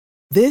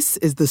This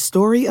is the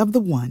story of the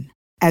one.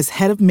 As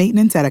head of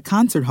maintenance at a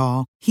concert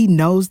hall, he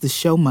knows the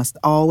show must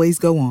always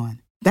go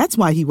on. That's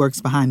why he works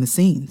behind the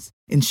scenes,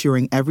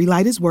 ensuring every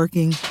light is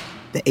working,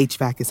 the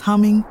HVAC is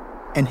humming,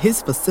 and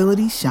his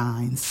facility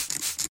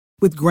shines.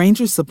 With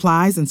Grainger's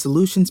supplies and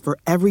solutions for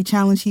every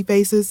challenge he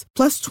faces,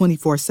 plus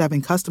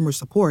 24/7 customer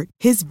support,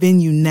 his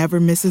venue never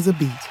misses a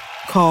beat.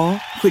 Call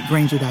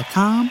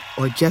quickgrainger.com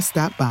or just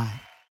stop by.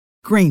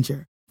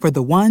 Grainger, for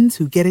the ones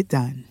who get it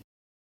done.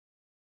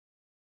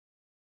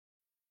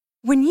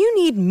 When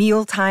you need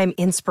mealtime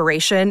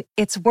inspiration,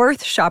 it's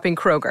worth shopping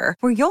Kroger,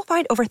 where you'll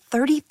find over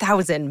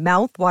 30,000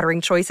 mouth-watering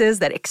choices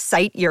that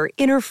excite your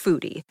inner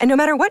foodie. And no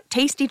matter what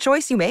tasty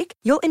choice you make,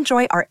 you'll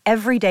enjoy our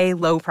everyday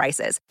low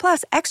prices,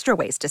 plus extra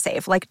ways to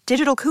save, like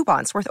digital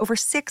coupons worth over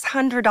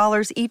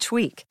 $600 each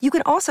week. You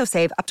can also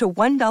save up to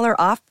 $1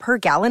 off per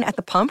gallon at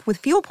the pump with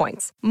fuel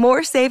points.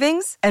 More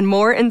savings and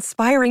more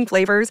inspiring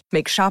flavors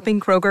make shopping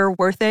Kroger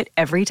worth it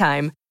every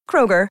time.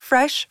 Kroger,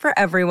 fresh for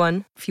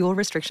everyone. Fuel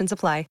restrictions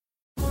apply.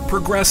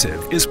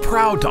 Progressive is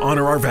proud to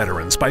honor our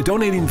veterans by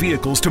donating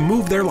vehicles to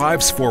move their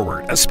lives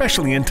forward,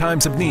 especially in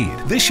times of need.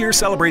 This year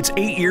celebrates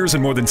 8 years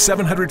and more than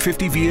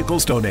 750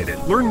 vehicles donated.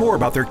 Learn more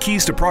about their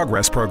Keys to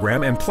Progress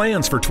program and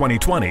plans for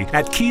 2020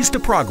 at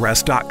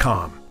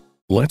keystoprogress.com.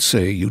 Let's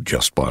say you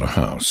just bought a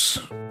house.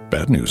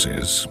 Bad news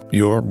is,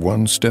 you're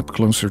one step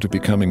closer to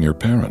becoming your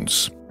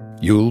parents.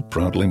 You'll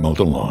proudly mow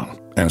the lawn.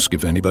 Ask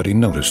if anybody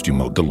noticed you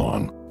mowed the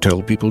lawn.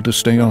 Tell people to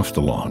stay off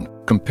the lawn.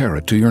 Compare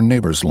it to your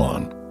neighbor's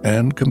lawn.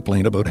 And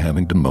complain about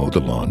having to mow the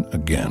lawn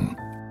again.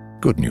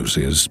 Good news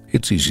is,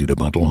 it's easy to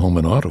bundle home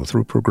and auto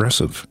through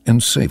Progressive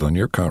and save on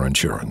your car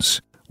insurance,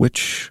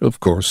 which, of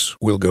course,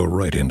 will go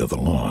right into the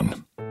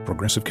lawn.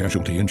 Progressive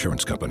Casualty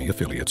Insurance Company,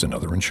 affiliates, and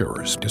other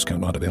insurers.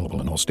 Discount not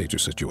available in all states or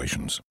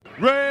situations.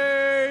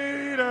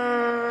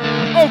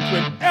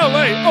 Oakland,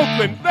 LA,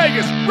 Oakland,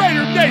 Vegas,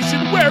 Raider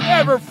Nation,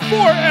 wherever,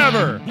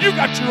 forever. You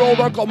got your old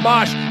Uncle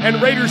Mosh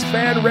and Raiders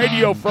Fan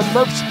Radio from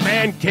Murph's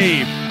Man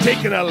Cave,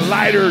 taking a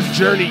lighter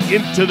journey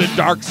into the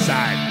dark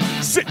side.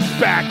 Sit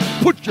back,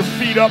 put your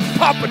feet up,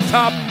 pop a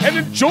top, and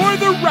enjoy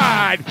the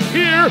ride.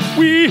 Here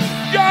we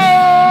go!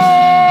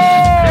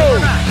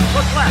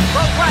 Look left,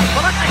 look right,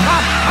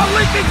 Bolitnikov, a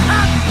leaping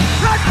pass,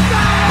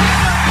 touchdown!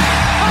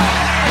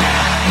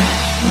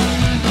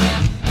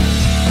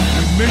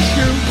 We miss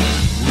you.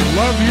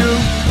 Love you,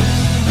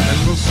 and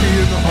we'll see you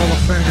in the Hall of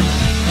Fame.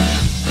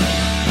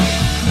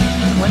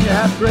 When you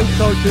have great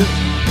coaches,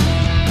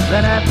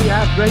 then after you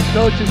have great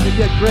coaches, you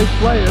get great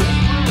players.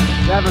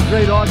 You have a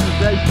great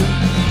organization,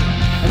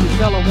 and you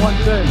tell them one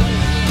thing: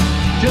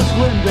 just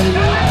win,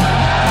 baby.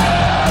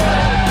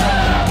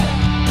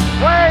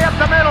 Way up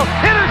the middle,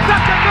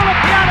 intercepted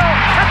Filipiano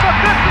at the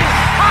 50,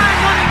 time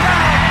running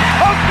down.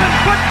 Oakland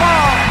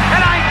football,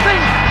 and I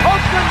think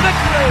Oakland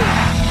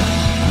victory.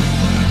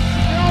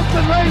 The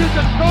Raiders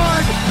have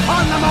scored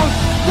on the most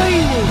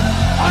zany,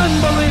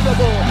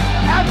 unbelievable,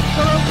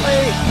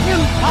 absolutely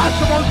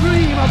impossible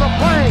dream of a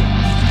play.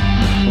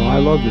 Well, I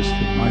love this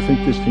team. I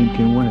think this team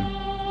can win.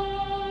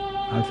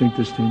 I think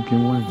this team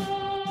can win.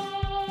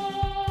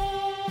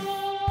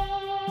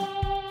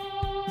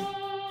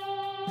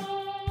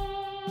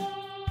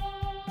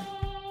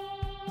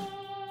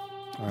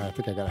 All right, I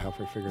think I got it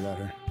halfway figured out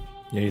here.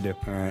 Yeah, you do.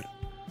 All right.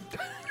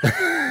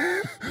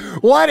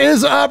 What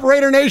is up,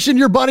 Raider Nation?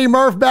 Your buddy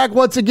Murph back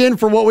once again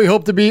for what we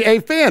hope to be a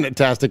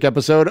fantastic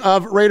episode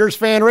of Raiders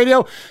Fan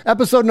Radio.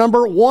 Episode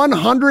number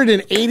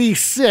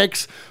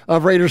 186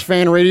 of Raiders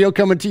Fan Radio,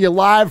 coming to you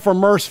live from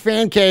Murph's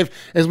Fan Cave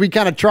as we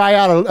kind of try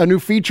out a new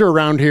feature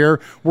around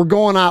here. We're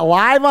going out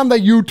live on the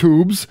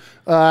YouTubes,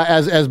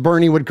 as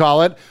Bernie would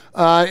call it.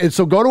 And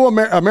so go to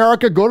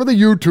America, go to the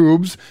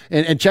YouTubes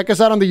and check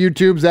us out on the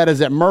YouTubes. That is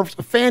at Murph's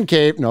Fan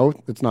Cave. No,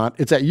 it's not.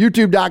 It's at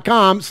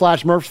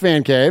youtube.com/Murph's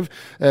Fan Cave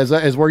as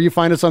where you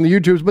find us on the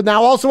YouTubes, but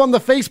now also on the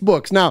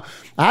Facebooks. Now,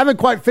 I haven't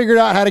quite figured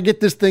out how to get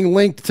this thing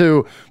linked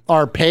to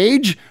our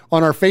page,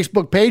 on our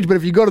Facebook page, but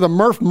if you go to the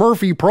Murph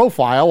Murphy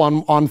profile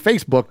on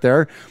Facebook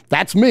there,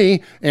 that's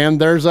me,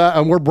 and there's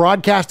and we're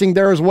broadcasting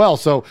there as well.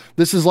 So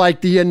this is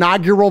like the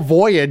inaugural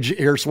voyage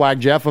here, Swag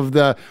Jeff, of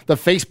the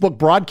Facebook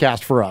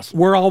broadcast for us.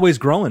 We're always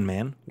growing,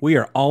 man. We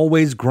are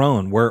always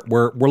growing.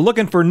 We're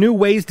looking for new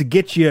ways to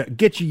get you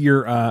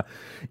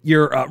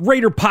your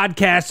Raider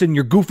podcast and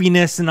your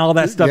goofiness and all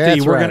that stuff.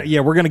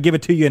 Yeah, we're gonna give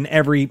it to you in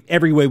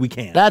every way we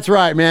can. That's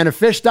right, man. If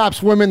fish stop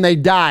swimming, they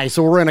die.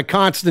 So we're in a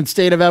constant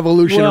state of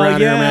evolution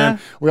around here, man.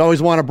 We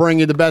always want to bring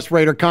you the best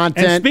Raider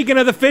content. And speaking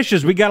of the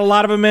fishes, we got a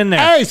lot of them in there.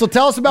 Hey, so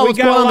tell us about what's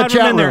going on in the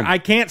chat room. I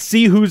can't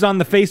see who's on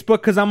the Facebook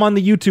because I'm on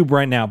the YouTube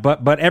right now,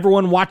 but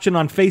everyone watching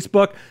on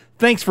Facebook,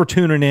 thanks for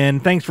tuning in.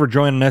 Thanks for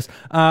joining us.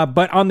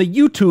 But on the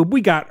YouTube,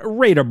 we got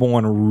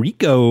Raiderborn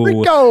Rico.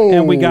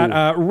 And we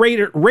got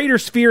Raider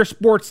Sphere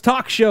Sports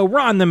Talk Show,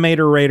 Ron the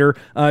Mater Raider,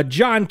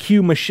 John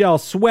Q, Michelle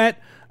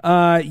Sweat,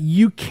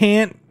 You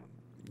Can't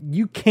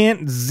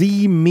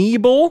Z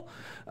Meeble.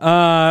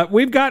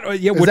 We've got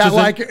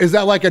is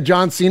that like a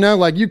John Cena,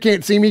 like you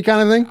can't see me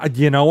kind of thing?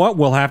 You know what?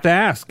 We'll have to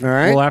ask. All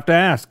right, we'll have to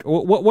ask.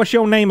 What's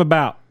your name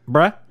about,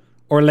 bruh?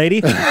 Or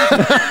lady.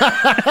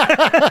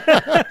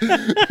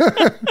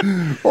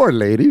 Or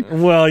lady.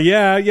 Well,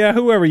 yeah,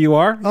 whoever you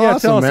are. Yeah, awesome,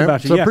 tell us man.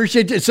 about you. So yeah.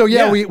 appreciate it. So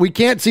we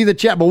can't see the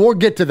chat, but we'll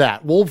get to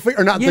that. We'll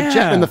figure not the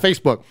chat in the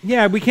Facebook.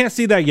 Yeah, we can't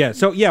see that yet.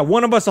 So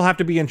one of us will have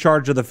to be in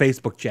charge of the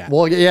Facebook chat.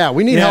 Well, yeah,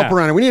 we need help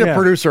around here. We need a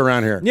producer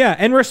around here. Yeah,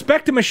 and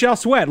respect to Michelle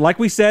Sweat. Like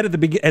we said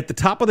at the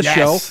top of the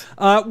show,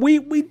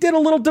 we did a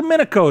little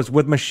Domenico's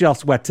with Michelle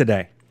Sweat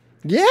today.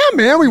 Yeah,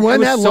 man, we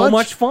went and had lunch. So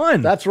much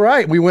fun. That's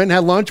right. We went and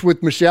had lunch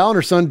with Michelle and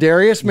her son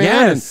Darius, man.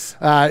 Yes.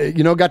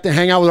 And, got to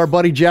hang out with our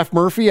buddy Jeff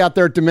Murphy out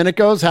there at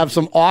Domenico's, have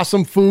some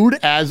awesome food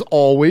as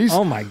always.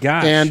 Oh my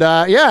gosh. And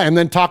and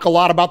then talk a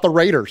lot about the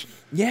Raiders.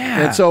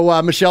 Yeah. And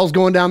so Michelle's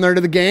going down there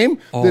to the game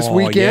this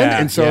weekend.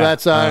 And so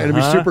that's it'll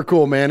be super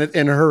cool, man.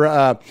 And her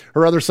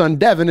other son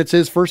Devin, it's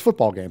his first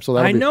football game. So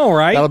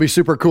that'll be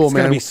super cool, it's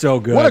man. Gonna be so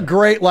good. What a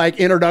great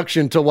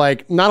introduction to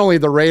not only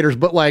the Raiders,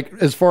 but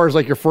as far as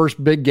your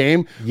first big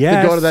game. Yes.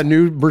 To go to that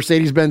new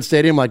Mercedes-Benz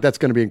Stadium, that's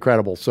going to be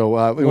incredible. So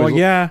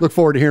look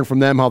forward to hearing from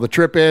them how the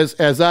trip is.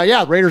 As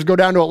Raiders go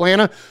down to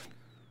Atlanta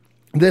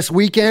this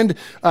weekend.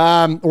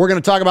 We're going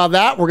to talk about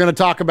that. We're going to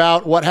talk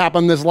about what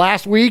happened this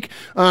last week.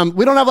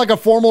 We don't have a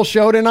formal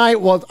show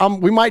tonight. Well,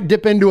 we might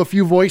dip into a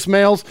few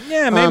voicemails.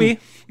 Yeah, maybe.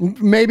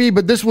 Maybe,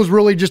 but this was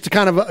really just to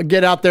kind of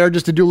get out there,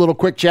 just to do a little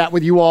quick chat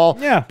with you all.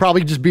 Yeah.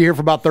 Probably just be here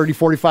for about 30,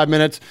 45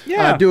 minutes.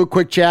 Yeah. Do a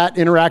quick chat,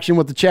 interaction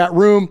with the chat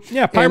room.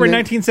 Yeah, Pirate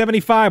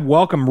 1975,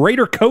 welcome.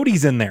 Raider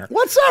Cody's in there.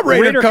 What's up,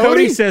 Raider Cody?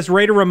 Cody says,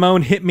 Raider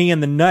Ramon hit me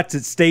in the nuts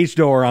at Stage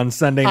Door on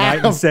Sunday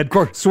night and said,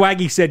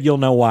 Swaggy said you'll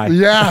know why.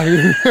 Yeah.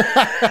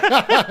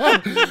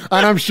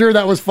 And I'm sure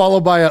that was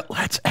followed by a,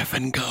 let's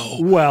effing go.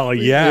 Well,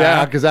 yeah.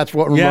 Yeah, because that's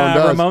what Ramon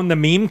does. Ramon the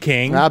meme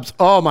king.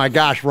 Oh, my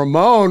gosh.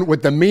 Ramon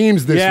with the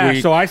memes this week.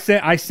 Yeah, so I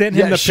sent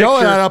him the picture. Show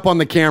that up on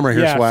the camera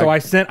here,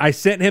 Swag. So I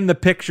sent him the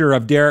picture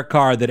of Derek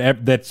Carr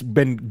that's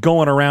been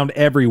going around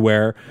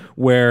everywhere,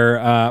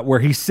 where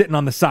he's sitting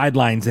on the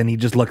sidelines and he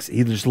looks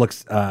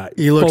focused. Mean,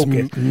 he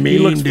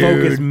looks dude.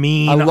 focused,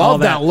 mean. I love all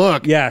that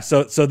look. Yeah.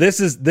 So this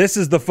is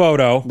the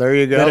photo. There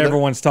you go. That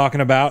everyone's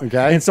talking about.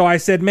 Okay. And so I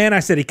said,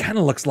 he kind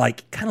of looks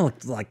like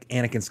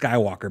Anakin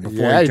Skywalker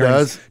before he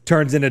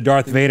turns into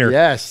Darth Vader.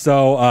 Yes.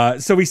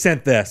 So he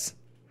sent this.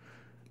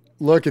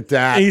 Look at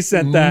that. He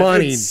sent that.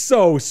 Money. It's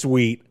so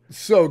sweet.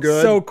 So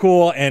good. So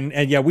cool. And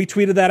we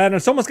tweeted that out. And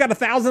it's almost got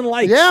 1,000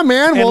 likes. Yeah,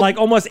 man. And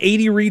almost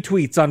 80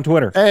 retweets on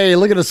Twitter. Hey,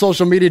 look at the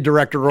social media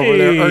director over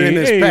there earning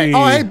his pay.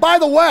 Oh, hey, by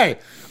the way,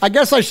 I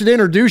guess I should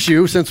introduce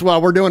you since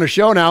we're doing a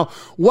show now.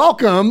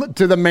 Welcome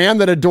to the man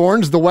that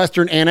adorns the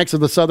western annex of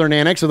the southern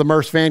annex of the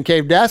Murph's Fan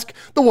Cave desk,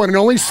 the one and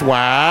only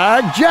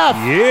Swag Jeff.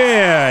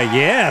 Yeah,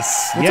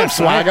 yes. What's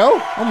up, Swaggo?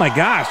 Oh my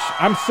gosh.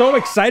 I'm so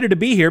excited to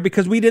be here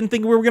because we didn't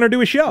think we were going to do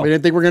a show. We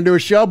didn't think we were going to do a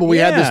show, but we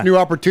had this new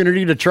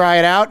opportunity to try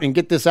it out and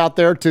get this out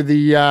there to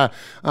the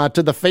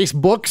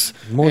Facebooks.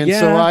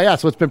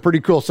 So it's been pretty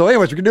cool. So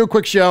anyways, we're going to do a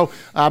quick show.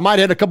 I might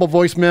hit a couple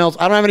voicemails.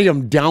 I don't have any of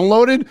them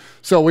downloaded,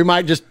 so we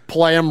might just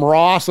play them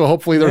raw. So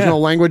hopefully there's no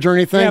language or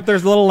anything. Yeah, if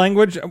there's a little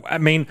language, I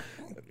mean,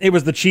 it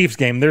was the Chiefs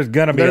game. There's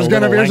gonna be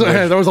language.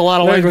 There was a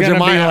lot of language in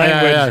my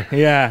language.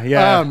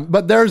 Yeah.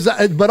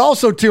 But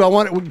also too, I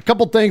want a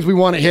couple things we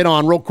want to hit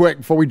on real quick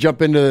before we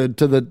jump into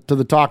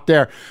the talk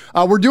there.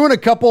 We're doing a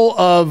couple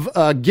of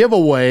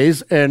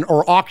giveaways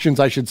or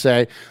auctions, I should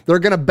say. They're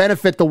going to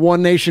benefit the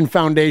One Nation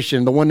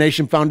Foundation. The One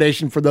Nation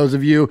Foundation, for those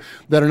of you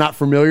that are not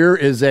familiar,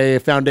 is a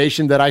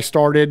foundation that I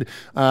started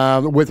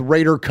with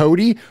Raider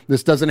Cody.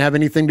 This doesn't have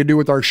anything to do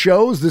with our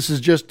shows. This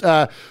is just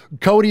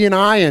Cody and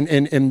I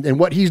and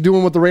what he's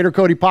doing with the Raider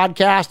Cody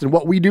podcast and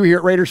what we do here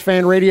at Raiders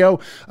Fan Radio.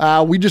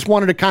 We just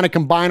wanted to kind of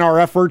combine our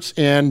efforts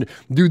and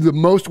do the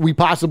most we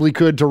possibly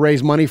could to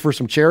raise money for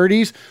some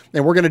charities.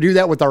 And we're going to do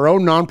that with our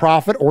own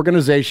nonprofit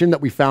organization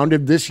that we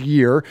founded this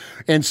year.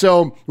 And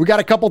so we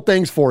got a couple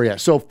things for you.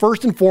 So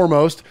first and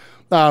foremost,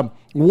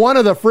 one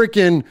of the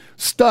freaking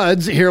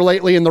studs here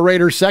lately in the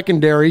Raiders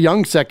secondary,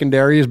 young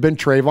secondary, has been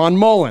Trayvon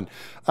Mullen.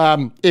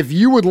 If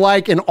you would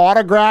like an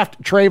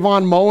autographed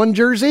Trayvon Mullen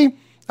jersey,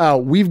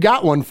 we've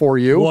got one for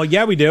you. Well,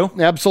 yeah, we do.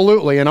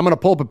 Absolutely. And I'm going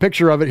to pull up a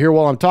picture of it here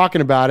while I'm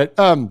talking about it.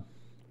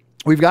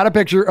 We've got a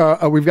picture.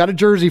 We've got a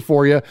jersey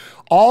for you.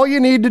 All you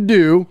need to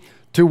do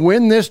to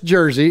win this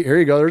jersey, here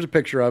you go. There's a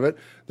picture of it.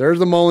 There's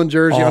the Mullen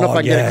jersey. I don't know if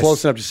I can get it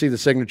close enough to see the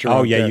signature.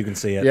 Oh, yeah, you can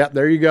see it. Yeah,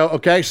 there you go.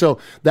 Okay, so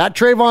that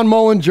Trayvon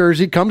Mullen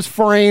jersey comes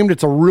framed.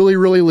 It's a really,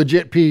 really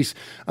legit piece.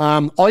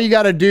 All you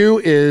got to do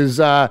is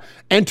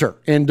enter.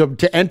 And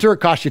to enter, it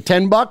costs you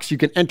 $10. You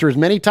can enter as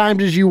many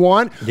times as you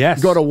want.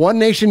 Yes. Go to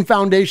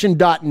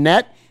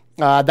onenationfoundation.net.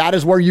 That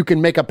is where you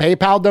can make a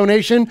PayPal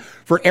donation.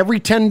 For every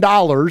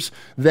 $10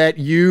 that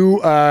you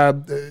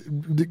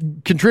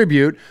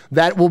contribute,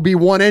 that will be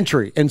one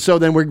entry. And so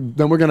then we're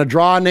going to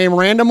draw a name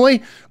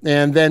randomly,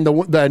 and then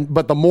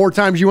but the more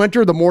times you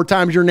enter, the more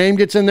times your name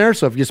gets in there.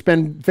 So if you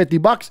spend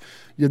 $50,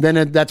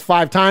 then that's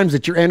 5 times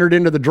that you're entered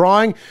into the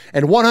drawing,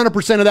 and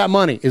 100% of that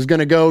money is going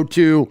to go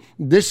to,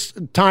 this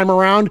time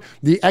around,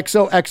 the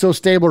XOXO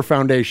Stabler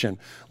Foundation.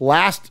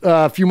 Last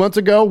few months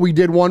ago, we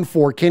did one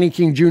for Kenny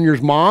King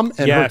Jr.'s mom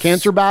and her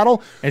cancer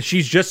battle. And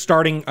she's just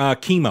starting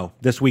chemo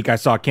this week. I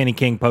saw Kenny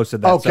King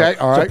posted that. Okay,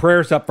 all right. So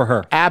prayers up for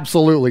her.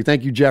 Absolutely.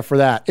 Thank you, Jeff, for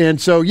that.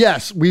 And so,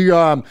 yes, we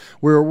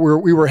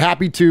were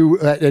happy to,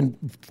 and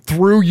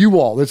through you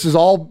all, this is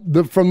all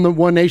from the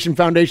One Nation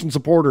Foundation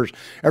supporters,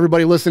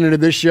 everybody listening to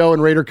this show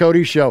and Raider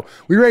Cody's show,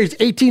 we raised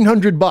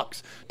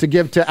 $1,800 to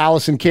give to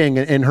Allison King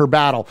in her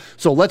battle.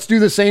 So let's do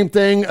the same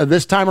thing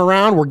this time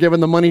around. We're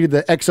giving the money to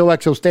the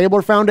XOXO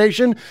Stabler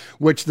Foundation,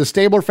 which the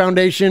Stabler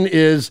Foundation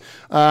is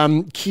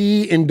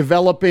key in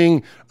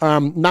developing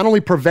not only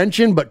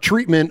prevention but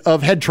treatment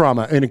of head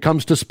trauma when it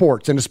comes to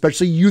sports, and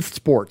especially youth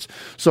sports.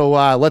 So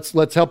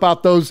let's help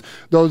out those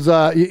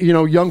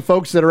young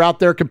folks that are out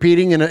there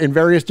competing in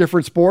various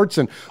different sports,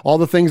 and all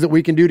the things that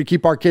we can do to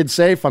keep our kids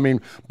safe. I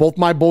mean, both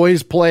my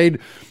boys played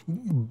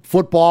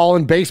football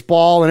and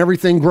baseball and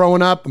everything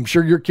growing up. I'm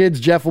sure your kids,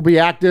 Jeff, will be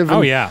active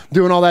and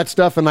doing all that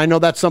stuff. And I know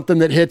that's something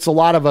that hits a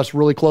lot of us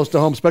really close to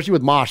home, especially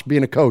with Mosh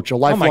being a coach, a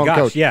lifelong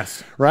coach.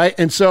 Yes. Right.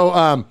 And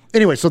so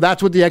anyway, so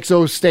that's what the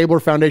XO Stabler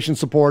Foundation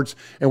supports.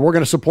 And we're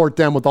going to support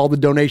them with all the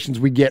donations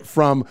we get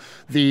from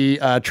the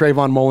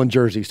Trayvon Mullen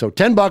jersey. So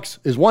 $10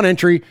 is one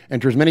entry.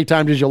 Enter as many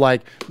times as you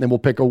like. Then we'll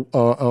pick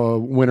a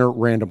winner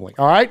randomly.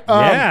 All right.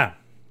 Yeah.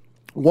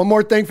 One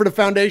more thing for the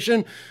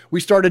foundation.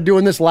 We started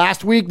doing this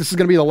last week. This is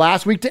going to be the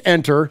last week to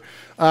enter.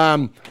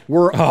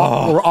 We're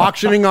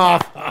auctioning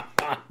off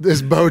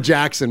this Bo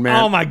Jackson,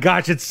 man. Oh my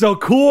gosh, it's so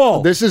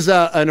cool. This is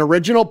an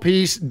original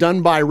piece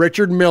done by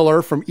Richard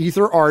Miller from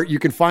Ether Art. You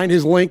can find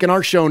his link in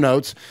our show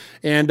notes.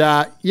 And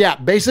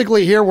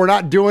basically here we're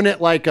not doing it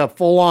like a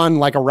full-on,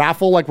 like a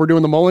raffle like we're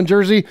doing the Mullen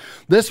jersey.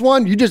 This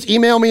one, you just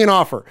email me an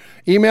offer.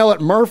 Email at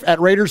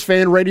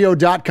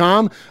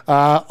murph@raidersfanradio.com.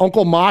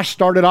 Uncle Mosh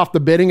started off the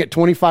bidding at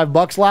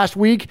 $25 last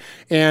week.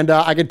 And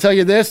I can tell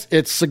you this,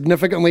 it's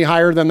significantly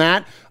higher than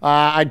that.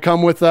 I'd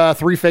come with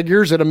 3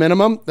 figures at a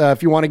minimum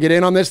if you want to get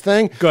in on this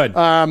thing. Good.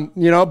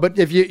 But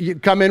if you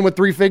come in with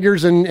 3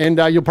 figures and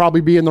you'll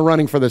probably be in the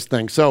running for this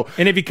thing. So,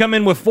 and if you come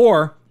in with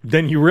 4,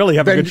 then you really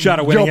have a good shot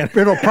at winning it.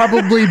 It'll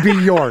probably be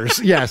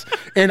yours, yes.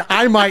 And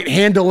I might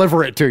hand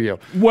deliver it to you.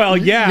 Well,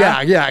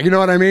 yeah. Yeah, you know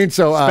what I mean?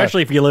 So,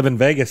 especially if you live in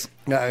Vegas.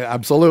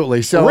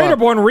 Absolutely. So,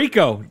 Raiderborn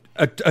Rico,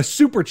 a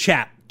super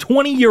chat.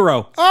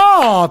 €20.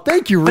 Oh,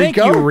 thank you, Rico. Thank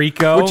you,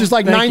 Rico. Which is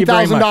like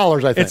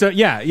 $9,000, I think. It's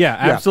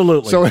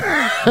absolutely. So,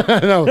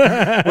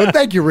 well,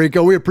 thank you,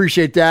 Rico. We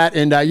appreciate that.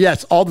 And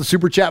yes, all the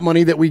super chat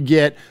money that we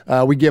get,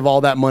 we give all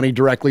that money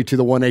directly to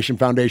the One Nation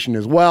Foundation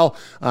as well.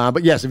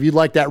 But yes, if you'd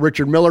like that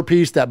Richard Miller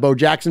piece, that Bo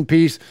Jackson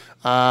piece,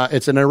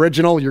 it's an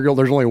original.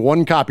 There's only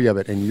one copy of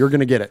it, and you're going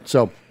to get it.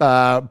 So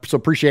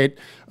appreciate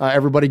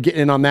everybody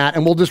getting in on that.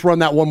 And we'll just run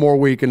that one more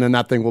week, and then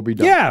that thing will be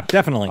done. Yeah,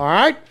 definitely.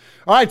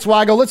 All right,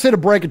 Swaggo, let's hit a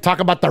break and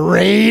talk about the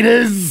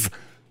Raiders.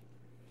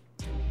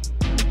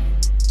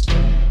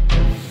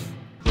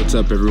 What's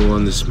up,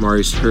 everyone? This is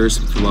Maurice Hurst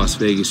with the Las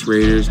Vegas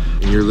Raiders,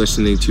 and you're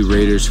listening to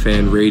Raiders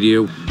Fan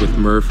Radio with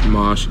Murph,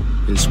 Mosh,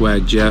 and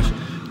Swag Jeff.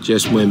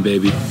 Just win,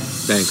 baby.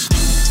 Thanks.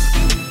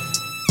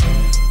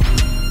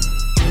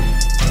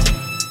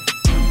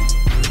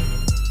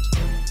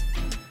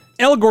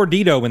 El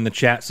Gordito in the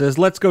chat says,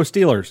 "Let's go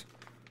Steelers."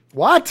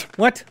 What?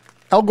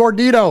 El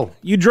Gordito.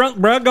 You drunk,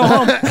 bro? Go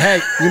home. Hey,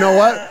 you know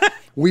what?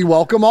 We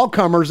welcome all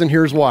comers, and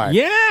here's why.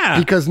 Yeah.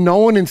 Because no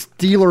one in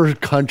Steelers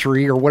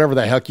country or whatever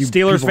the heck you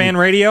Steelers fan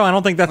radio? I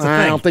don't think that's a thing.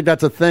 I don't think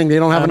that's a thing. They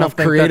don't have enough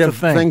creative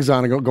things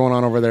going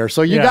on over there.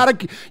 So you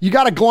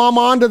gotta glom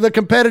on to the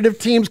competitive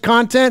team's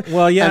content.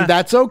 Well, yeah. And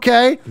that's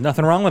okay.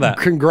 Nothing wrong with that.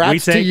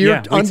 Congrats to you,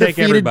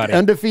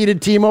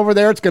 undefeated team over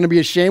there. It's going to be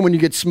a shame when you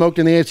get smoked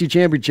in the AFC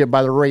Championship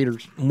by the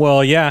Raiders.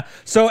 Well, yeah.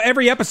 So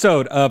every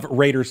episode of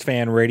Raiders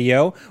Fan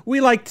Radio,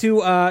 we like to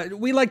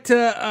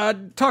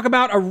talk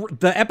about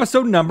the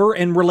episode number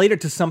and relate it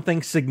to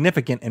something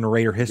significant in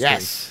Raider history.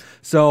 Yes.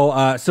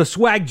 So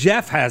Swag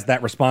Jeff has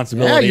that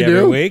responsibility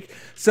every week.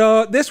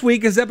 So this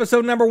week is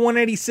episode number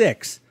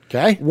 186.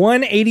 Okay.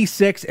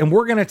 186, and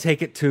we're going to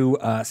take it to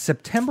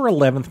September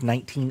 11th,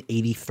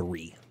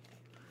 1983.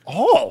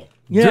 Oh,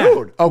 yeah.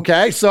 Dude.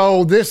 Okay,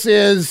 so this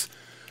is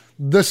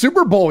the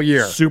Super Bowl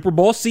year. Super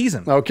Bowl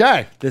season.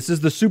 Okay. This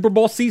is the Super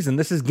Bowl season.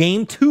 This is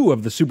game 2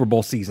 of the Super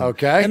Bowl season.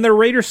 Okay. And the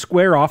Raiders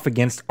square off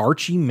against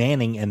Archie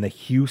Manning and the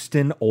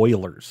Houston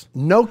Oilers.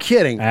 No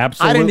kidding.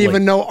 Absolutely. I didn't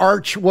even know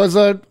Arch was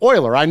a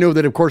Oiler. I knew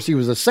that, of course, he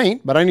was a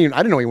Saint, but I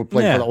didn't know he would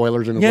play for the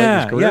Oilers in his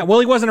late career. Yeah,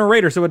 well, he wasn't a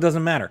Raider, so it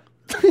doesn't matter.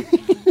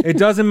 It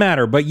doesn't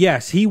matter. But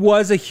yes, he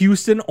was a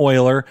Houston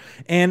Oiler,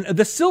 and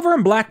the Silver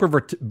and Black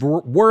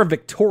were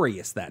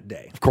victorious that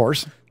day. Of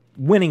course.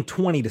 Winning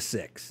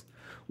 20-6.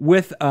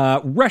 With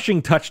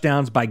rushing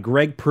touchdowns by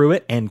Greg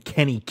Pruitt and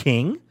Kenny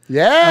King.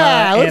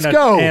 Yeah, let's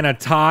go. And a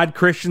Todd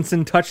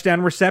Christensen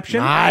touchdown reception.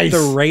 Nice.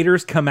 The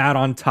Raiders come out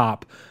on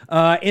top.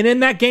 And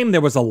in that game,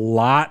 there was a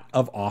lot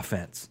of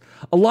offense.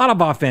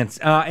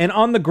 And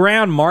on the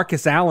ground,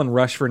 Marcus Allen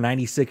rushed for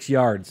 96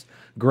 yards.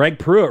 Greg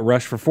Pruitt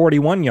rushed for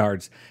 41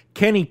 yards.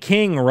 Kenny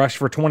King rushed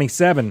for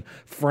 27.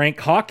 Frank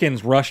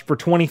Hawkins rushed for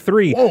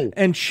 23. Whoa.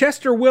 And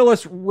Chester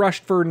Willis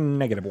rushed for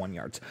 -1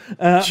 yards.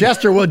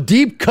 Chester, well,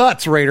 deep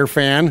cuts, Raider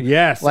fan.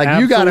 Yes, like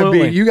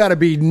absolutely. you gotta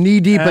be knee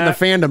deep in the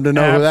fandom to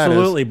know who that is.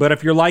 Absolutely. But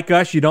if you're like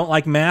us, you don't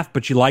like math,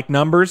 but you like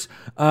numbers.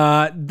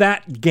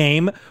 That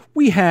game,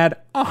 we had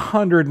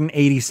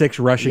 186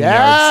 rushing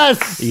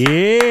yards.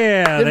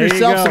 Yeah. Give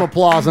yourself some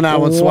applause on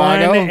that one,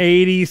 Swaggo.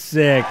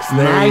 186.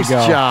 There nice you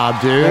go.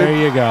 job, dude. There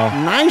you go.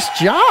 Nice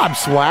job,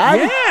 Swag.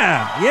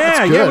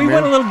 Yeah. Good, We man.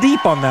 went a little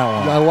deep on that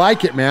one. I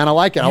like it, man. I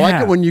like it. I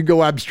like it when you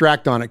go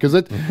abstract on it because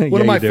it's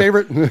one of my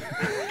favorite.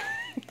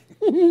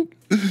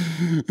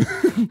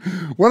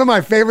 One of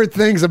my favorite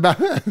things about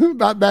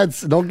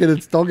that. Don't get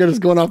us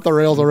going off the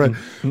rails already.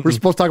 We're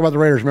supposed to talk about the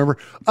Raiders, remember?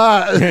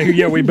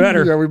 Yeah, we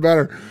better. Yeah, we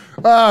better.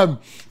 I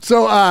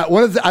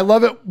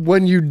love it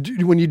when you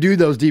do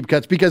those deep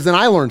cuts because then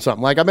I learn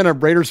something. Like I've been a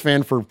Raiders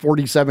fan for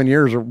 47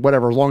 years or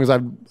whatever, as long as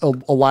I'm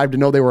alive to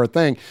know they were a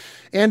thing,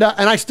 and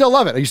I still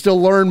love it. I still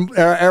learn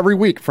every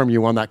week from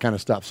you on that kind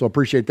of stuff. So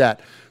appreciate that,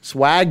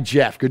 Swag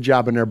Jeff. Good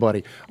job in there,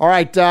 buddy. All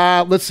right,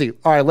 let's see.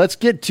 All right, let's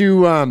get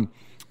to. I'm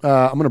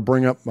going to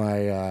bring up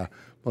my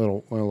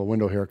little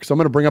window here because I'm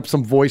going to bring up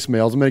some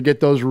voicemails. I'm going to get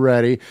those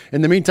ready.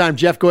 In the meantime,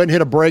 Jeff, go ahead and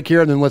hit a break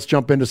here, and then let's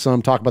jump into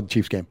some talk about the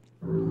Chiefs game.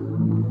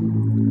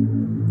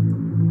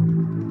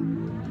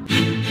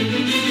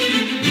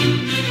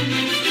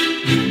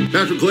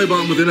 Patrick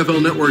Claybon with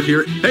NFL Network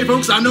here. Hey,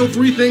 folks, I know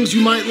 3 things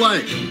you might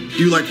like. Do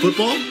you like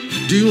football?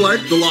 Do you like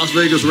the Las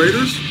Vegas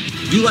Raiders?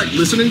 Do you like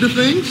listening to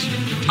things?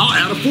 I'll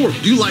add a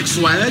 4th. Do you like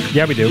swag?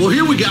 Yeah, we do. Well,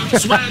 here we got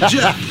Swag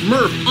Jeff,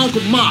 Murph,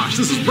 Uncle Mosh.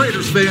 This is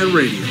Raiders Fan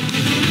Radio.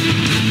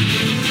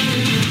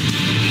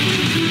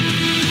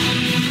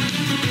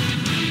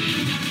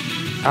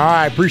 All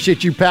right,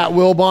 appreciate you, Pat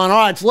Wilbon. All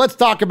right, so let's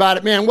talk about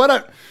it, man.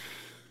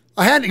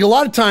 A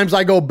lot of times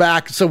I go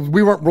back, so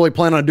we weren't really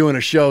planning on doing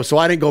a show, so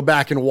I didn't go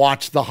back and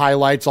watch the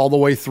highlights all the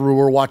way through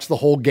or watch the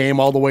whole game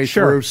all the way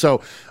through.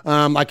 So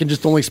I can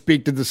just only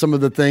speak to some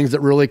of the things that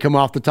really come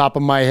off the top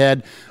of my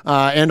head,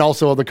 and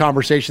also the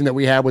conversation that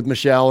we had with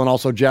Michelle and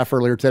also Jeff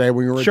earlier today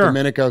when we were at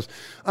Domenico's.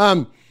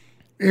 I'm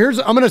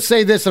going to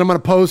say this, and I'm going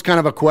to pose kind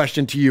of a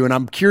question to you, and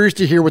I'm curious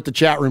to hear what the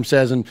chat room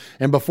says. And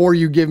before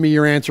you give me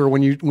your answer,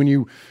 when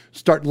you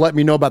start letting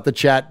me know about the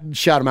chat,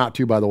 shout them out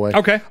too, by the way.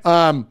 Okay.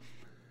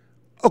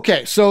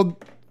 Okay, so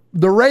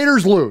the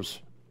Raiders lose,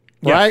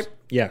 right?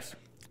 Yes.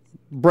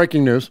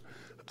 Breaking news.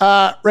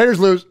 Raiders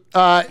lose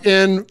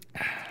in,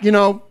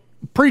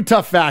 pretty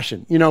tough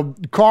fashion.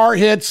 Carr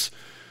hits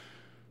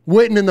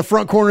Witten in the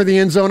front corner of the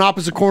end zone,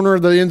 opposite corner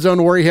of the end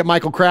zone where he hit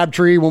Michael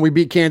Crabtree when we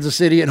beat Kansas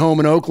City at home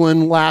in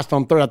Oakland last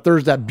on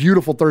Thursday, that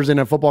beautiful Thursday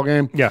night football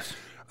game. Yes.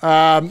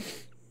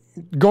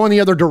 Going the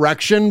other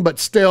direction, but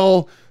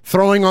still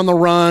throwing on the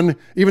run,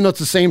 even though it's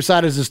the same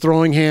side as his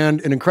throwing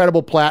hand, an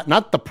incredible plat.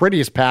 Not the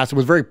prettiest pass. It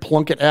was very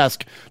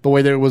Plunkett-esque, the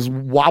way that it was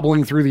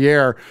wobbling through the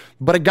air.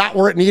 But it got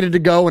where it needed to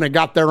go, and it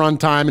got there on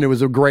time, and it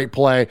was a great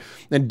play.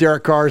 And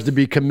Derek Carr is to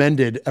be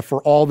commended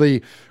for all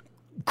the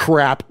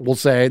crap, we'll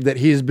say, that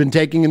he's been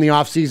taking in the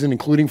offseason,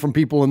 including from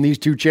people in these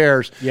 2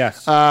 chairs.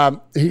 Yes.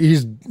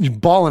 He's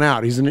balling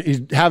out. He's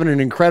having an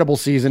incredible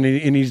season,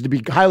 and he's to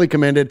be highly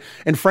commended.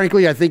 And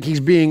frankly, I think he's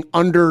being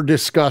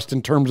under-discussed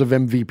in terms of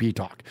MVP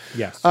talk.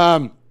 Yes.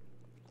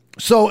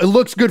 So it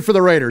looks good for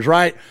the Raiders,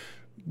 right?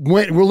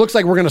 It looks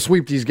like we're going to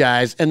sweep these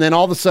guys, and then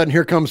all of a sudden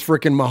here comes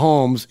freaking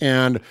Mahomes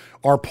and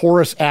our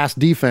porous-ass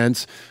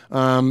defense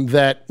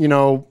that,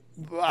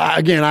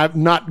 again,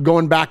 I'm not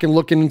going back and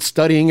looking and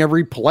studying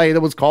every play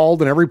that was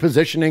called and every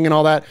positioning and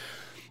all that.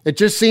 It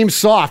just seems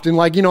soft. And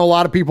a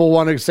lot of people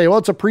want to say, well,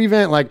 it's a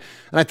prevent. And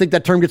I think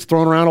that term gets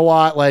thrown around a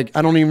lot. I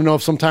don't even know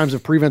if sometimes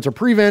if prevents are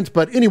prevents,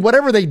 but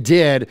whatever they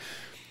did,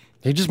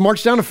 he just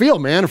marched down the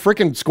field, man, and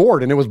freaking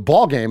scored. And it was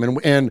ball game.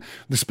 And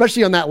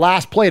especially on that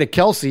last play to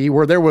Kelce,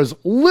 where there was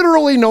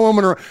literally no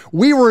one.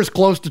 We were as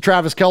close to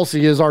Travis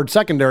Kelce as our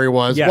secondary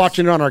was,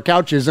 watching it on our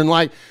couches. And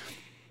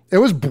it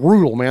was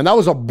brutal, man. That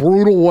was a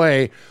brutal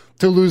way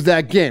to lose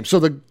that game. So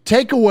the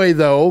takeaway,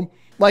 though,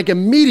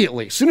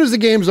 immediately, as soon as the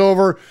game's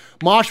over,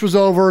 Mosh was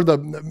over,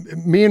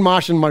 me and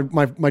Mosh and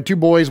my 2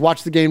 boys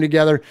watched the game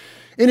together,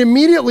 and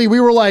immediately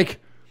we were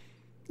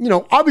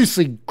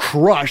obviously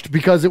crushed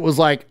because it was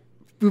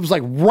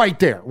right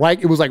there, right?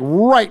 It was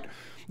right,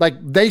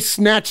 they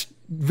snatched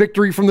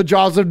victory from the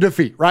jaws of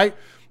defeat, right?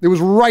 It was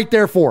right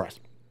there for us.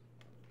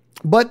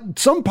 But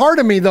some part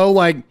of me,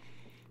 though,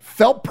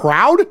 felt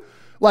proud.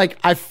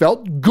 I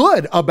felt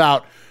good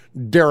about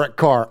Derek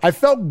Carr. I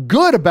felt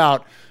good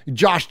about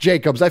Josh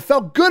Jacobs. I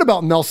felt good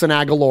about Nelson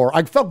Aguilar.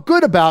 I felt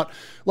good about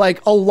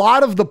a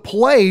lot of the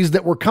plays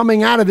that were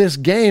coming out of this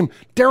game.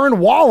 Darren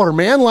Waller,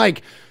 man,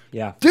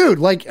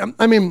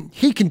 dude,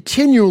 he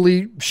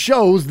continually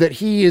shows that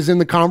he is in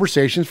the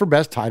conversations for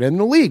best tight end in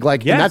the league.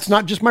 And that's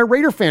not just my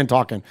Raider fan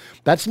talking.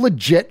 That's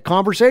legit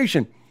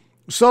conversation.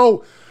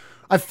 So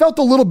I felt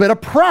a little bit of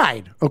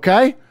pride,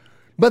 okay?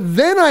 But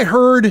then I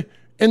heard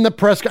in the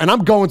press, and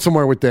I'm going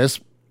somewhere with this,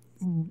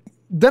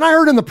 then I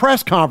heard in the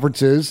press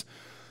conferences,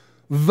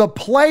 the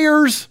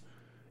players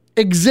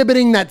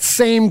exhibiting that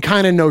same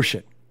kind of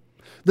notion,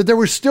 that there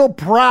was still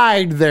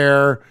pride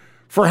there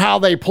for how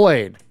they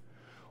played.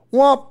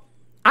 Well,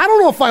 I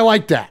don't know if I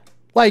like that.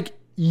 Like,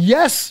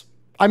 yes,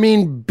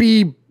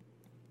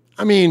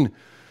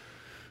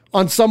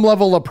 on some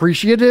level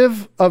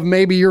appreciative of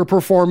maybe your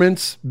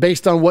performance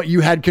based on what you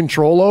had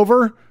control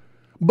over,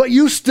 but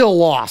you still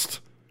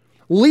lost.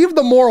 Leave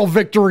the moral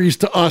victories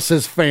to us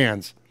as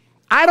fans.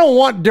 I don't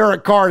want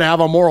Derek Carr to have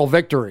a moral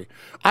victory.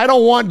 I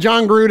don't want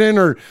John Gruden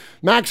or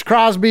Max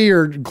Crosby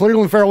or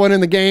Cleveland Farrell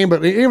in the game,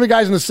 but any of the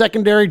guys in the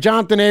secondary,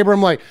 Jonathan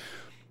Abram, I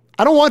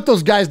don't want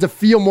those guys to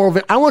feel moral.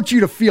 I want you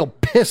to feel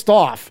pissed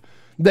off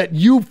that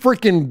you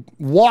freaking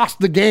lost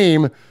the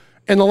game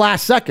in the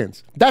last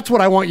seconds. That's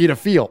what I want you to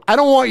feel. I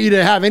don't want you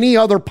to have any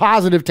other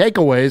positive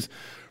takeaways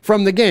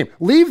from the game.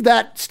 Leave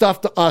that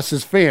stuff to us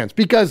as fans,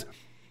 because,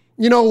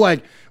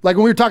 like when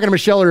we were talking to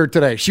Michelle earlier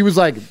today, she was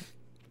like,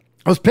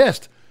 I was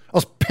pissed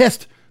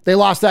they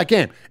lost that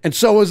game. And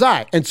so was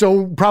I. And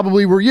so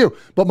probably were you.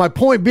 But my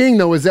point being,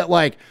 though, is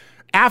that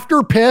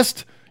after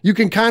pissed, you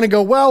can kind of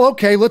go, well,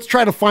 okay, let's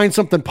try to find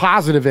something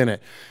positive in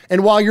it.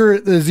 And while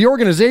as the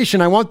organization,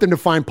 I want them to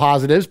find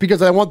positives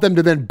because I want them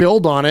to then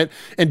build on it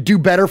and do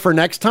better for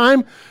next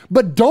time.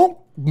 But don't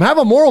have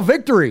a moral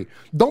victory.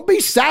 Don't be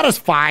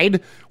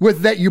satisfied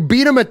with that you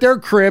beat them at their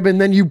crib and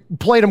then you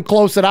played them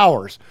close at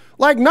ours.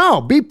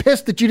 No, be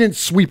pissed that you didn't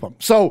sweep them.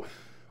 So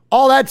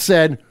all that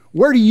said,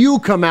 where do you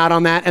come out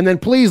on that? And then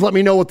please let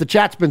me know what the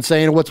chat's been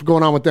saying and what's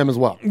going on with them as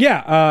well.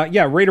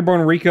 Yeah, Raider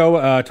Born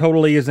Rico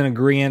totally is in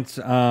agreement.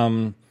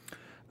 The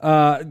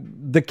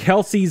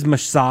Kelsey's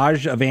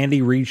massage of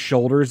Andy Reid's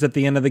shoulders at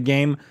the end of the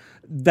game,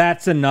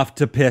 that's enough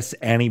to piss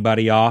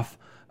anybody off,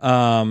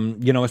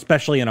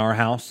 especially in our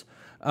house.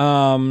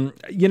 I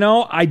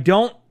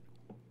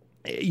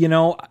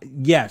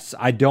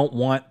don't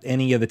want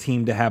any of the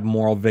team to have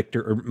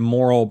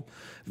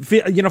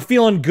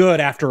feeling good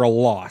after a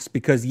loss,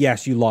 because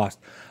yes, you lost.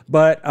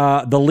 But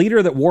the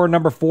leader that wore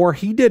number 4,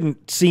 he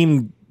didn't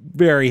seem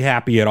very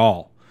happy at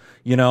all,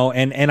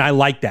 and I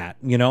like that,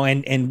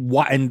 and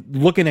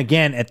looking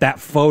again at that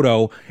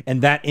photo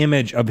and that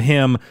image of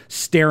him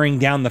staring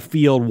down the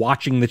field,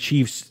 watching the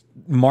Chiefs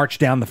march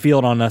down the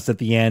field on us at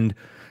the end,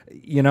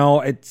 he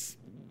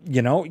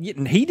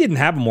didn't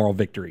have a moral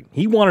victory.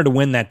 He wanted to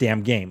win that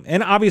damn game.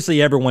 And obviously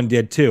everyone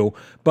did too.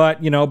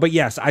 But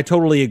yes, I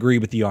totally agree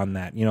with you on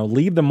that.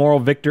 Leave the moral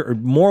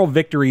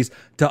victories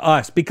to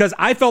us, because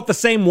I felt the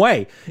same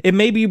way. It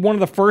may be one of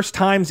the first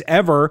times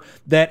ever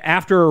that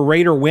after a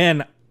Raider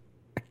win,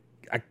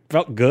 I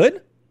felt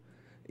good.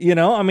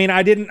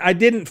 I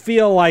didn't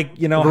feel like,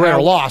 the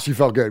Raider loss, you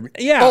felt good.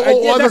 Yeah.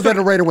 Other than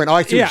a Raider win. Oh,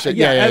 I see what you're saying.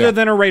 Yeah. Other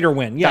than a Raider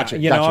win. Yeah.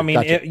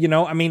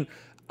 Gotcha.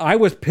 I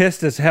was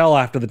pissed as hell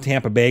after the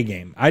Tampa Bay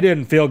game. I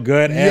didn't feel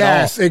good at all.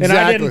 Yes, exactly.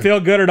 And I didn't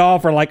feel good at all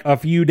for a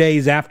few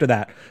days after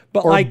that.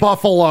 But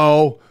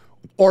Buffalo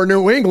or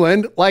New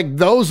England,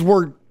 those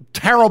were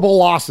terrible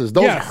losses.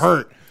 Those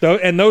hurt.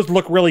 And those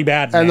look really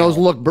bad now. And those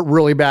look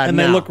really bad now. And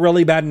they look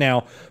really bad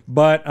now.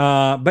 But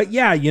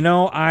yeah,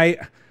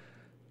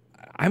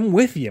 I'm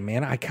with you,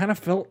 man. I kind of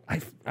felt,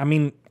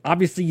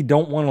 obviously you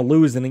don't want to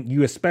lose, and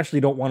you especially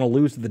don't want to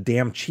lose to the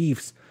damn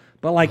Chiefs.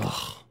 But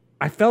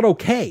I felt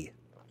okay.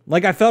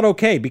 I felt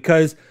okay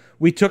because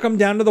we took them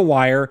down to the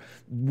wire.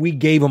 We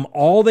gave them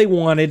all they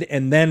wanted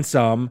and then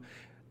some.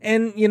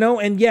 And,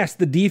 and yes,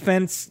 the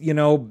defense,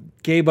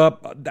 gave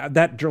up.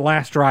 That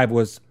last drive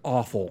was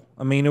awful.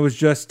 It was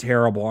just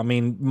terrible.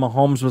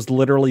 Mahomes was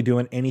literally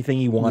doing anything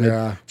he wanted.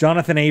 Yeah.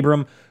 Jonathan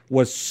Abram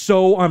was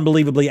so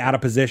unbelievably out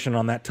of position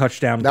on that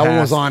touchdown pass. That one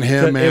was on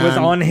him, man. It was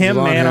on him,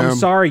 man. I'm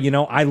sorry.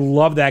 I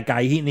love that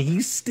guy.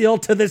 He's still,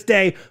 to this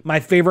day, my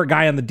favorite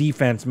guy on the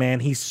defense, man.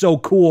 He's so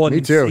cool.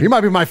 Me too. He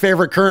might be my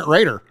favorite current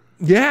Raider.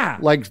 Yeah.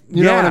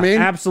 You know what I mean?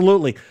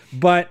 Absolutely.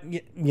 But,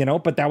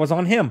 but that was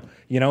on him.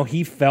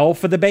 He fell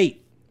for the bait.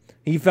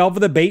 He fell for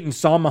the bait and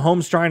saw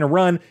Mahomes trying to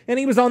run, and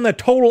he was on the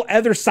total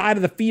other side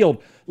of the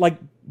field.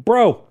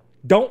 Bro,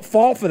 don't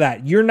fall for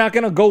that. You're not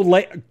going to go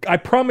late. I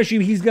promise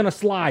you he's going to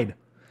slide.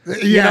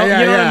 You know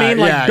what I mean?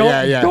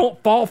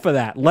 Don't fall for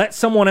that. Let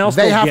someone else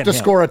go get him. They have to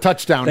score a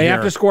touchdown here. They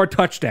have to score a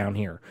touchdown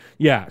here.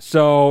 Yeah.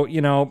 So,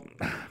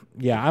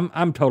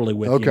 I'm totally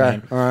with you,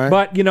 man. All right.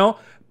 But,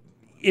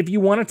 if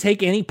you want to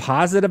take any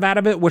positive out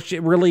of it, which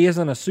it really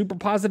isn't a super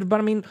positive,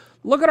 but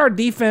look at our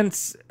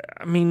defense.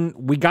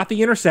 We got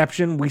the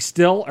interception. We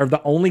still are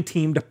the only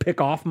team to pick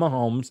off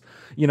Mahomes,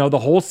 the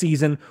whole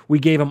season. We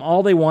gave them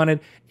all they wanted,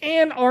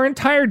 and our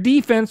entire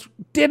defense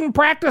didn't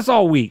practice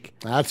all week.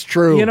 That's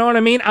true. You know what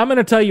I mean? I'm going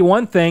to tell you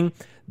one thing.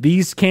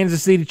 These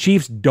Kansas City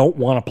Chiefs don't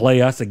want to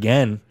play us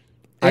again.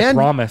 I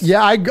promise.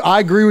 Yeah, I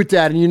agree with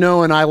that. And,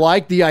 and I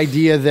like the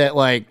idea that,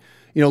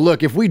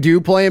 look, if we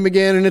do play them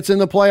again and it's in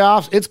the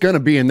playoffs, it's going to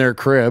be in their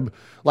crib.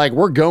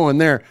 We're going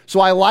there. So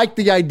I like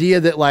the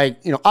idea that,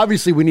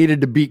 obviously we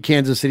needed to beat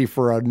Kansas City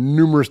for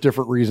numerous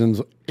different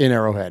reasons in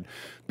Arrowhead,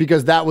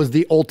 because that was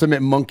the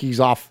ultimate monkeys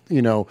off,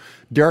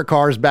 Derek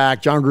Carr's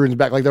back, John Gruden's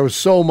back. There was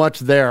so much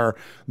there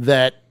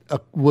that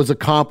was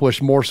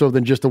accomplished more so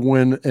than just a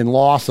win and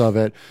loss of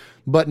it,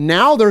 But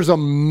now there's a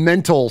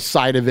mental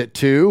side of it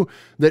too,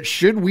 that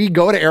should we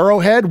go to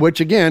Arrowhead, which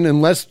again,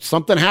 unless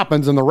something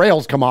happens and the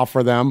rails come off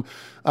for them,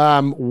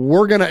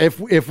 we're going to,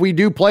 if we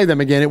do play them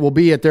again, it will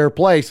be at their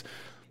place.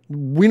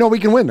 We know we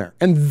can win there,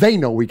 and they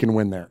know we can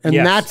win there. And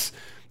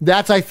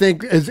that's I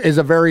think is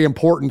a very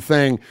important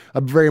thing, a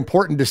very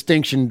important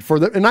distinction for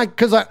the, and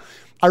because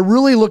I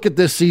really look at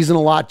this season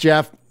a lot,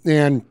 Jeff,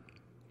 and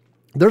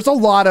there's a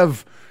lot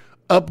of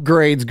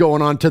upgrades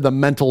going on to the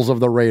mentals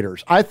of the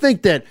Raiders. I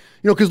think that,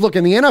 because look,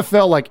 in the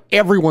NFL, like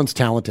everyone's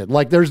talented.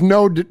 Like there's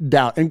no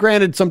doubt. And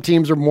granted, some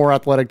teams are more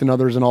athletic than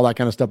others and all that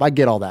kind of stuff. I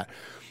get all that.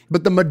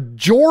 But the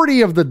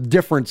majority of the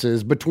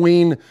differences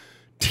between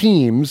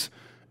teams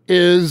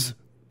is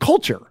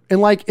culture.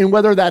 And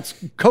whether that's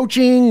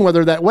coaching,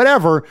 whether that,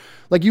 whatever,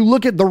 like you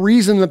look at the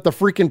reason that the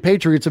freaking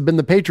Patriots have been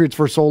the Patriots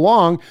for so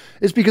long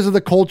is because of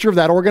the culture of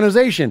that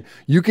organization.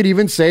 You could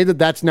even say that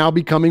that's now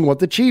becoming what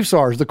the Chiefs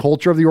are, is the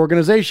culture of the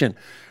organization.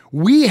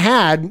 We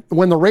had,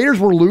 when the Raiders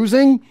were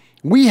losing,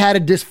 we had a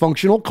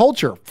dysfunctional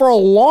culture for a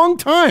long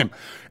time.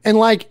 And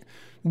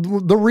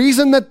the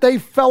reason that they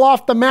fell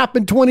off the map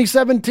in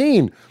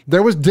 2017,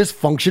 there was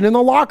dysfunction in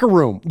the locker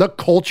room. The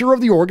culture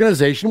of the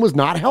organization was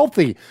not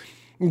healthy.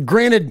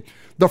 Granted,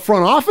 the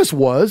front office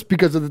was,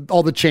 because of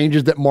all the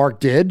changes that Mark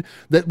did,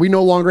 that we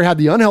no longer had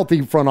the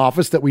unhealthy front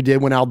office that we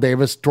did when Al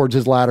Davis towards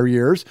his latter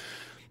years.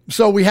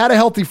 So we had a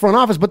healthy front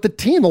office, but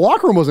the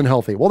locker room wasn't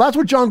healthy. Well, that's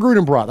what John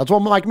Gruden brought. That's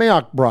what Mike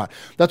Mayock brought.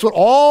 That's what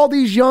all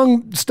these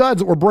young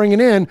studs that we're bringing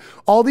in,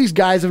 all these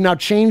guys have now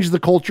changed the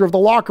culture of the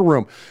locker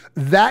room.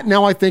 That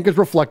now I think is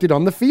reflected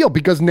on the field,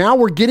 because now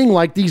we're getting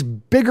these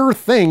bigger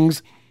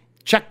things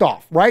checked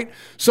off, right?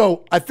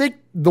 So I think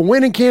the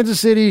win in Kansas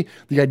City,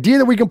 the idea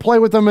that we can play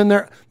with them in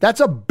there,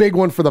 that's a big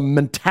one for the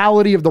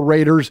mentality of the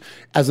Raiders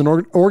as an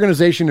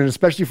organization, and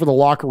especially for the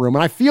locker room.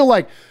 And I feel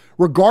like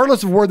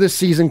regardless of where this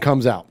season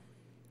comes out,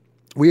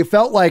 we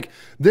felt like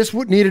this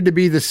needed to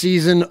be the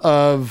season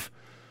of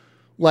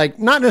not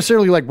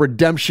necessarily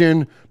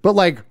redemption, but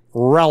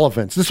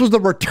relevance. This was the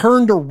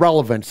return to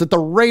relevance, that the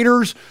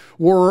Raiders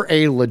were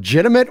a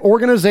legitimate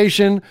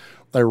organization,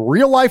 a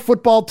real-life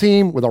football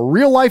team with a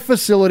real-life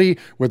facility,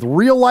 with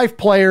real-life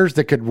players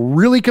that could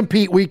really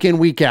compete week in,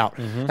 week out.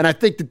 Mm-hmm. And I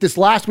think that this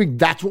last week,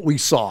 that's what we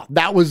saw.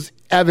 That was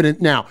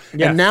evident now.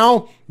 Yes. And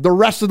now the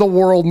rest of the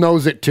world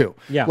knows it too.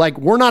 Yeah.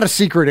 We're not a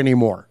secret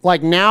anymore.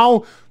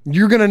 Now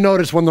you're going to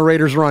notice when the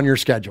Raiders are on your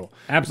schedule.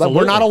 Absolutely. But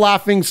we're not a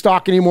laughing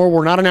stock anymore.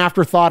 We're not an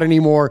afterthought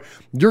anymore.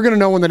 You're going to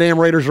know when the damn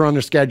Raiders are on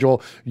their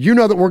schedule. You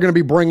know that we're going to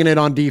be bringing it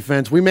on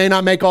defense. We may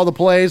not make all the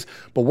plays,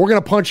 but we're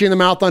going to punch you in the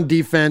mouth on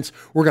defense.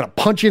 We're going to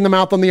punch you in the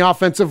mouth on the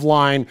offensive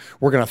line.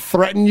 We're going to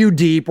threaten you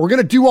deep. We're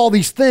going to do all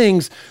these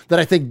things that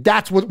I think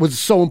that's what was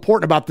so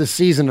important about this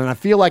season. And I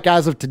feel like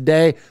as of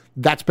today,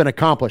 that's been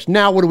accomplished.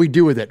 Now, what do we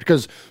do with it?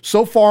 Because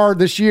so far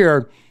this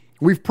year,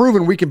 we've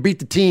proven we can beat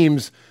the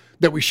teams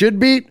that we should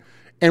beat,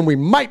 and we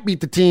might beat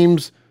the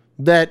teams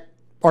that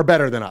are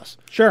better than us.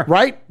 Sure.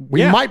 Right?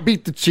 We might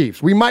beat the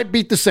Chiefs. We might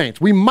beat the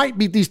Saints. We might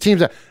beat these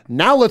teams.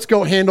 Now let's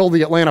go handle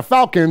the Atlanta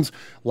Falcons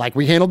like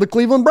we handled the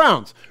Cleveland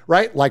Browns,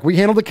 right? Like we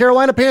handled the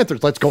Carolina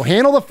Panthers. Let's go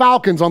handle the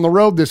Falcons on the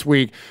road this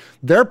week.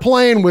 They're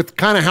playing with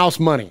kind of house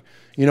money.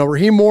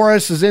 Raheem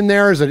Morris is in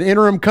there as an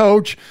interim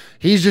coach.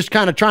 He's just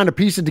kind of trying to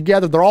piece it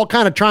together. They're all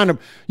kind of trying to,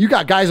 you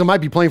got guys that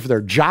might be playing for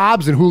their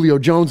jobs, and Julio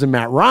Jones and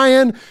Matt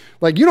Ryan.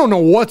 You don't know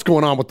what's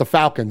going on with the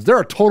Falcons. They're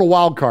a total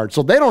wild card.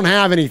 So they don't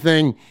have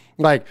anything.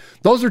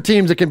 Those are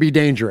teams that can be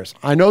dangerous.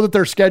 I know that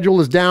their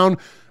schedule is down,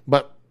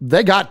 but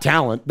they got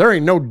talent. There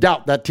ain't no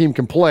doubt that team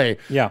can play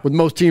with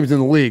most teams in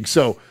the league.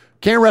 So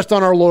can't rest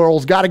on our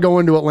laurels. Got to go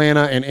into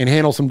Atlanta and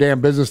handle some damn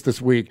business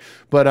this week.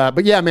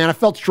 But yeah, man, I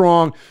felt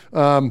strong.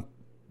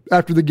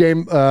 After the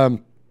game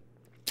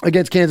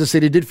against Kansas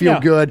City, did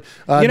feel good.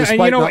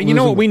 You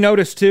know what we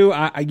noticed too.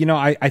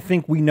 I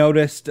think we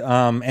noticed,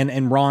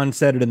 and Ron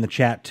said it in the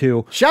chat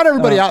too. Shout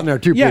everybody out in there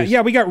too, please.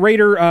 Yeah, we got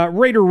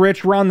Raider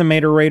Rich, Ron the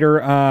Mater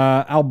Raider,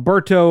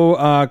 Alberto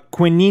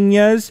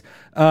Quinines,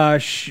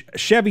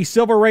 Chevy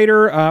Silver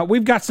Raider.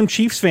 We've got some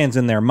Chiefs fans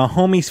in there.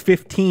 Mahomes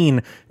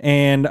 15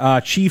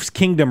 and Chiefs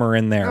Kingdom are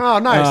in there. Oh,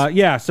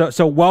 nice.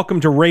 So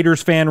welcome to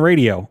Raiders Fan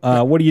Radio.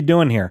 What are you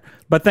doing here?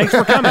 But thanks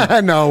for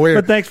coming.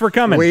 But thanks for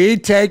coming. We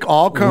take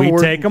all comers. We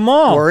take them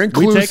all. We're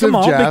inclusive, we take them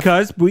all,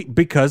 Jeff.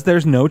 because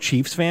there's no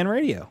Chiefs Fan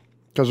Radio.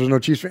 Because there's no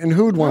Chiefs fan. And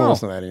who'd want to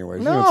listen to that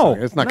anyways? No.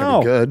 It's not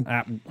going to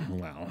be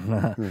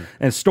good.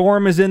 And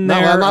Storm is in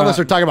there. Not unless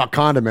they're talking about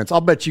condiments. I'll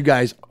bet you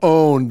guys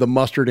own the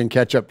mustard and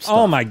ketchup stuff.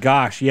 Oh, my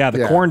gosh. Yeah,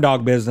 the corn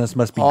dog business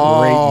must be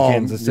great in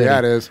Kansas City. Yeah,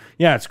 it is.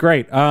 Yeah, it's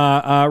great.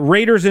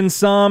 Raiders in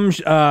some.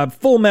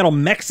 Full Metal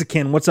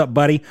Mexican. What's up,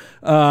 buddy?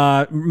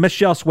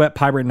 Michelle Sweat,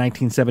 Pirate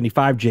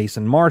 1975.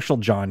 Jason Marshall,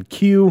 John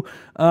Q.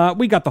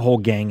 We got the whole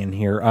gang in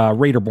here.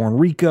 Raiderborn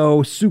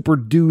Rico, Super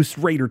Deuce,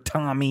 Raider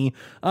Tommy.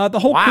 The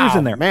whole crew's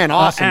in there. Man,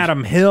 awesome.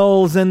 Adam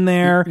Hill's in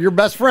there. Your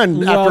best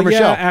friend after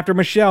Michelle. Yeah, after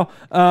Michelle.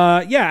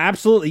 Yeah,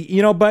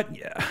 absolutely. But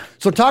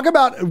so talk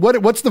about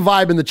what's the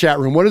vibe in the chat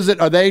room? What is it?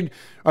 Are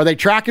they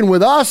tracking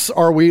with us?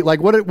 Are we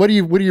like what are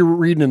you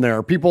reading in there?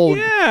 Are people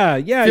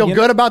feel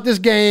good about this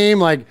game?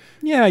 Like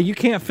you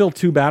can't feel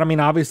too bad. I mean,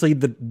 obviously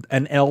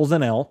an L's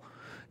an L,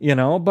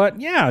 but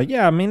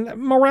I mean,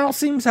 morale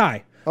seems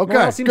high. Okay,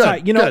 morale seems high.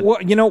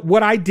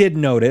 What I did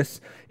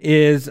notice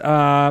is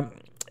that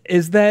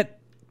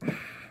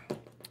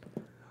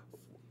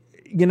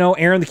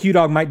Aaron the Q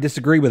Dog might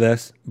disagree with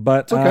this,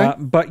 but okay.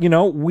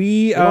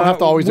 We don't have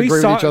to always agree with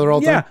each other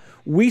all the time.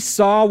 We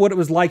saw what it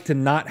was like to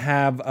not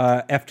have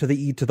F to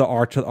the E to the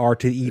R to the R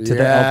to the E to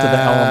the L to the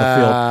L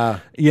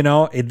on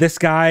the field. This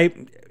guy,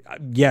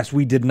 yes,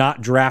 we did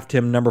not draft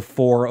him number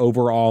 4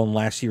 overall in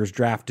last year's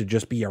draft to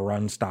just be a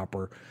run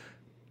stopper.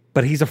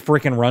 But he's a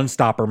freaking run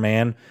stopper,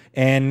 man.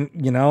 And,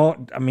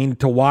 I mean,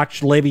 to watch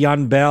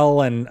Le'Veon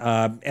Bell and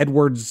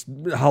Edwards,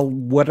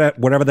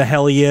 whatever the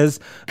hell he is.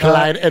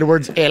 Clyde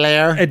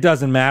Edwards-Helaire. It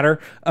doesn't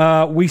matter.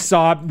 We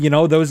saw,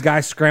 those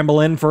guys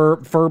scramble in for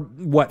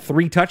what,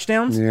 3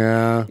 touchdowns?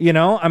 Yeah.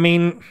 I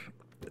mean,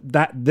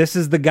 this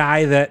is the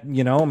guy that,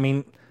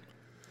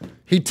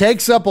 he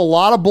takes up a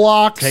lot of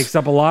blocks. He's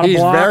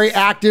very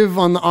active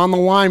on the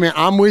line, man.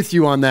 I'm with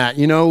you on that.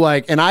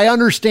 And I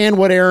understand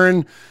what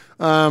Aaron,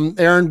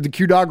 the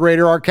Q-Dog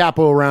Raider, our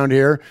capo around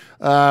here.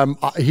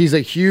 He's a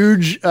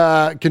huge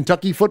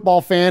Kentucky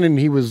football fan, and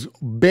he was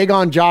big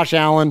on Josh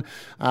Allen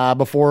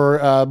before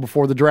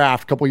the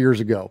draft a couple years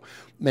ago.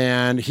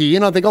 And he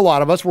and I think a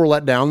lot of us were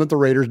let down that the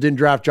Raiders didn't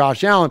draft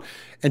Josh Allen.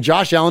 And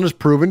Josh Allen has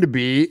proven to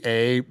be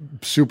a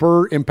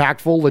super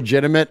impactful,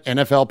 legitimate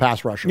NFL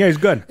pass rusher. Yeah, he's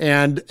good.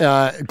 And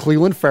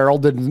Cleveland Farrell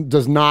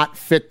does not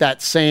fit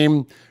that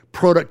same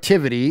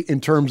productivity in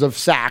terms of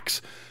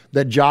sacks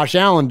that Josh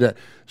Allen did.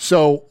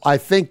 So I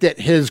think that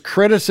his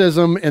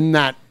criticism in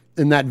that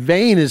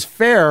vein is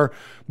fair,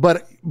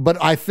 but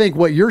I think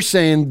what you're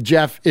saying,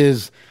 Jeff,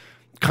 is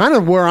kind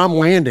of where I'm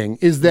landing,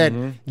 is that,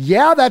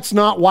 that's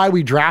not why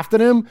we drafted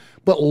him,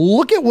 but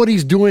look at what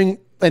he's doing,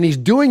 and he's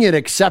doing it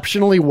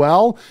exceptionally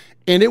well,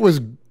 and it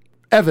was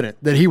evident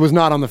that he was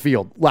not on the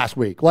field last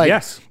week.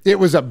 Yes. It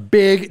was a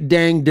big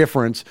dang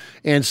difference.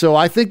 And so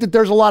I think that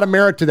there's a lot of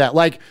merit to that.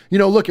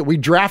 We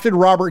drafted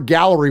Robert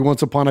Gallery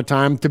once upon a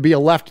time to be a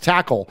left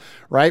tackle,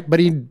 right?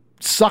 But he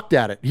sucked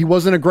at it. He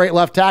wasn't a great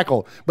left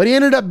tackle, but he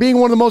ended up being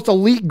one of the most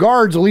elite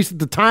guards, at least at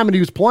the time that he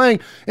was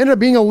playing, ended up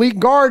being an elite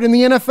guard in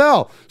the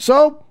NFL.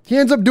 So he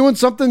ends up doing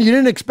something you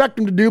didn't expect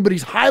him to do, but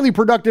he's highly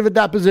productive at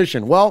that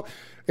position. Well,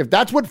 if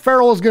that's what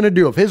Farrell is going to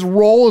do, if his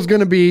role is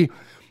going to be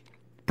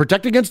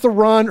protect against the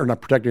run, or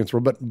not protect against the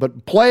run,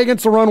 but play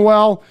against the run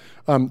well,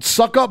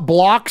 suck up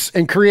blocks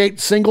and create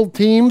single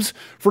teams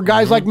for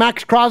guys like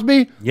Max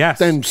Crosby, yes,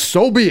 then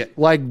so be it.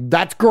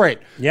 That's great.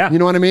 Yeah. You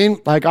know what I mean?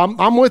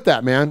 I'm with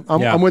that, man.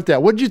 I'm with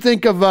that. What did you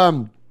think of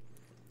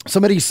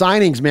some of these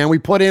signings, man? We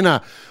put in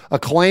a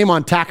claim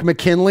on Tack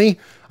McKinley.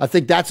 I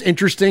think that's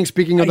interesting.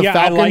 Speaking of the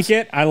Falcons.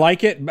 I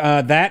like it.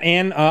 That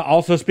and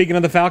also speaking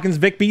of the Falcons,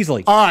 Vic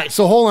Beasley. All right,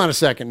 so hold on a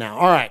second now.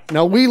 All right,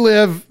 now we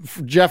live,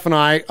 Jeff and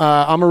I,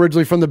 I'm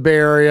originally from the Bay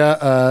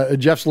Area.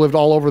 Jeff's lived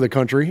all over the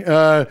country.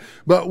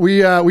 But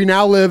we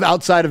now live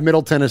outside of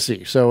Middle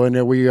Tennessee. So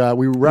we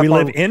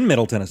live in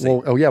Middle Tennessee.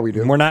 Well, oh, yeah, we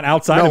do. We're not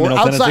outside of Middle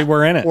Tennessee.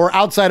 We're in it. We're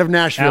outside of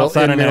Nashville.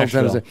 Outside of Middle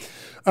Nashville.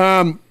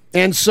 Tennessee.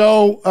 And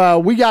so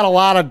we got a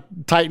lot of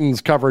Titans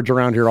coverage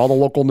around here, all the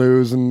local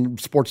news and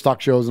sports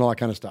talk shows and all that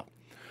kind of stuff.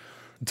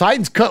 The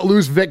Titans cut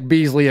loose Vic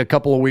Beasley a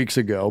couple of weeks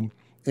ago,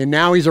 and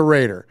now he's a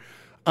Raider.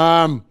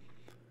 I've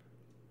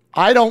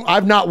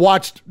not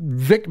watched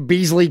Vic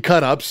Beasley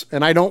cut-ups,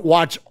 and I don't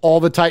watch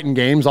all the Titan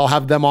games. I'll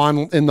have them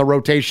on in the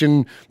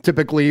rotation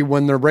typically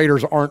when the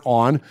Raiders aren't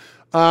on.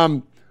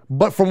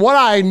 But from what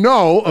I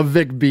know of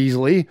Vic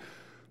Beasley,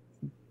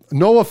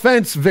 no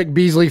offense, Vic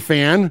Beasley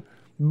fan,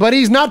 but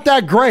he's not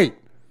that great.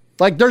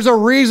 There's a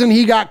reason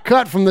he got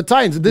cut from the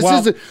Titans.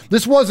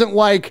 This wasn't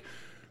like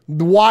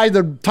why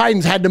the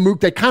Titans had to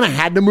move. They kind of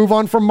had to move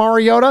on from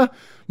Mariota.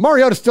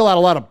 Mariota still had a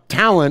lot of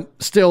talent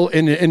still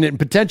in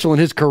potential in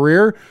his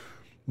career.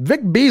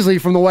 Vic Beasley,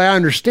 from the way I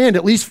understand,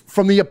 at least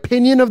from the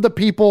opinion of the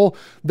people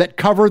that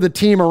cover the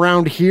team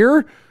around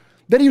here,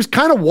 that he was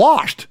kind of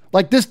washed.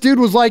 This dude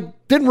was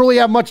didn't really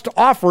have much to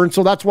offer, and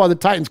so that's why the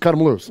Titans cut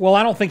him loose. Well,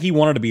 I don't think he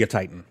wanted to be a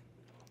Titan.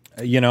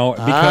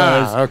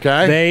 Because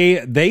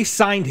they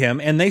signed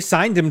him, and they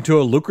signed him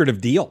to a lucrative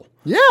deal.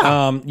 Yeah.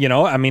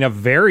 A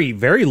very,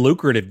 very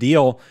lucrative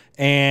deal.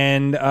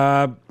 And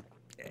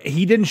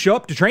he didn't show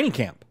up to training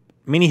camp.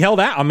 He held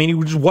out. He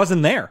just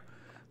wasn't there.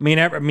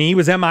 He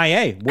was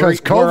MIA.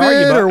 Because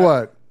COVID or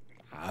what?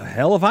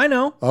 Hell if I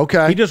know.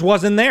 Okay. He just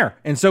wasn't there.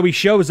 And so he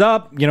shows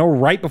up,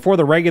 right before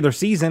the regular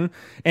season,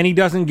 and he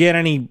doesn't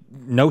get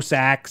no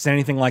sacks,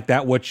 anything like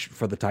that, which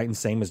for the Titans,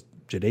 same as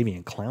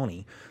Jadeveon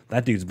Clowney.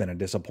 That dude's been a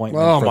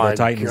disappointment for the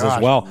Titans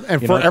as well.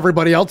 And for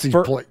everybody else he's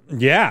played.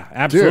 Yeah,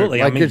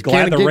 absolutely. Dude,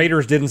 glad the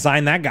Raiders didn't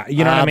sign that guy.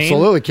 You know what I mean?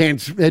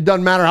 Absolutely. It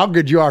doesn't matter how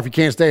good you are if you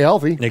can't stay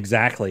healthy.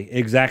 Exactly.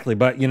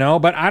 But,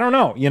 but I don't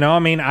know.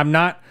 I'm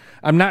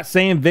I'm not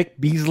saying Vic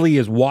Beasley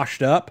is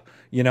washed up.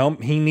 You know,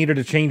 he needed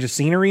a change of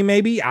scenery,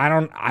 maybe. I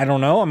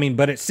don't know. I mean,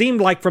 but it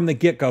seemed like from the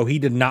get-go he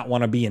did not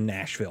want to be in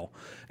Nashville.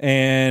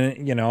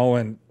 And, you know,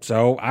 and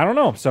so I don't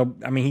know. So,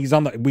 I mean,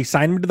 we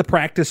signed him to the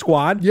practice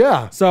squad.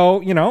 Yeah.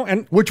 So, you know,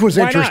 and which was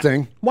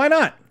interesting. Why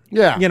not?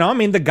 Yeah. You know, I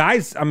mean, the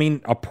guy's,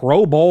 a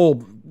Pro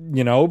Bowl,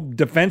 you know,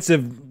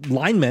 defensive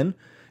lineman,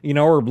 you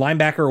know, or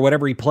linebacker or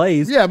whatever he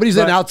plays. Yeah, but he's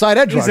an outside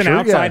edge rusher. He's an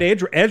outside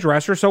edge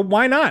rusher. So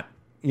why not?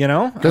 You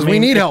know, because we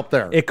need help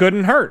there. It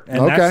couldn't hurt,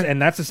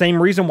 and that's the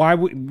same reason why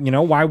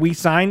we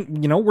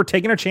signed. You know, we're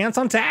taking a chance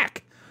on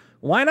Tack.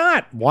 Why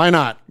not? Why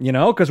not? You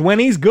know, because when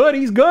he's good,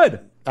 he's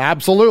good.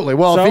 Absolutely.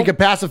 Well, if he could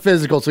pass a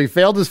physical, so he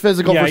failed his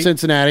physical for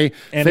Cincinnati,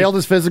 failed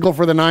his physical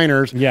for the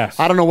Niners. Yes.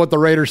 I don't know what the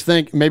Raiders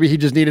think. Maybe he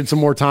just needed some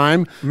more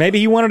time. Maybe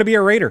he wanted to be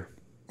a Raider.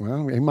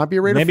 Well, he might be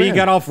a Raider Maybe fan. He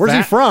got all Where's fat.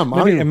 he from?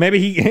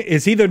 Maybe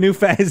is he the new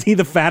fat? Is he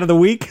the fat of the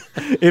week?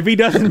 If he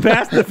doesn't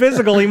pass the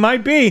physical, he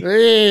might be.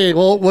 Hey,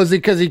 well, was it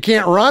because he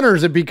can't run, or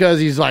is it because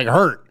he's like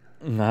hurt?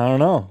 I don't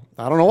know.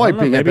 I don't know why.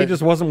 Maybe he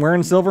just wasn't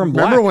wearing silver and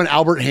black. Remember when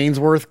Albert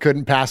Hainsworth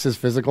couldn't pass his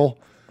physical?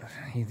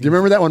 Do you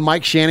remember that when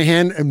Mike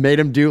Shanahan made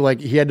him do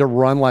he had to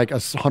run like a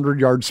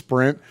 100-yard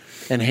sprint,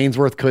 and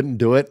Hainsworth couldn't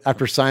do it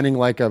after signing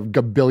like a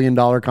 $1 billion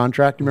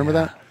contract? You remember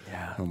that?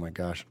 Yeah. Oh my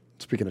gosh.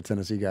 Speaking of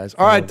Tennessee guys.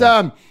 All right.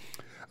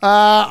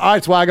 All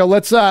right, Swaggo.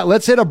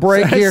 Let's hit a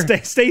break here.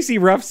 Stacy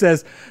Ruff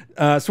says,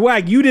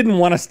 Swag, you didn't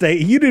want to stay.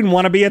 You didn't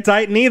want to be a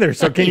Titan either.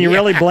 So can you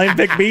really blame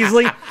Vic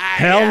Beasley?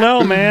 Hell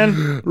no,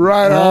 man.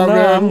 Right on,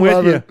 man. I'm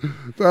with you.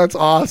 That's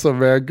awesome,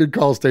 man. Good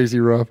call, Stacy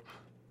Ruff.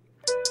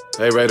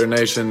 Hey, Raider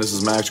Nation. This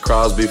is Max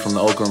Crosby from the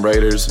Oakland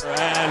Raiders.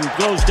 And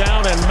goes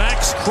down, and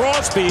Max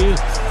Crosby,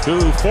 who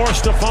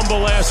forced a fumble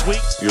last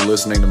week. You're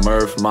listening to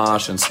Murph,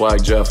 Mosh, and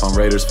Swag Jeff on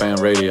Raiders Fan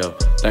Radio.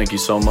 Thank you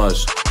so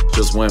much.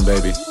 Just win,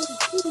 baby.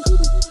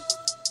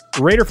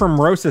 Raider from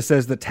Rosa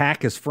says that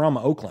Tack is from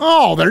Oakland.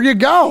 Oh, there you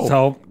go.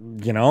 So,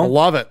 you know. I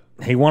love it.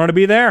 He wanted to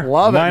be there.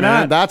 Love Why it, not?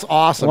 man. That's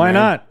awesome. Why man.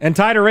 not? And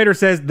Tider Raider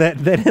says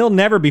that he'll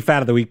never be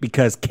fat of the week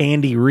because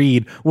Candy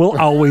Reed will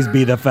always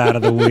be the fat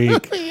of the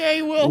week. Yeah,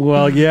 he will.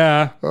 Well,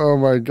 yeah. Oh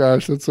my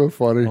gosh, that's so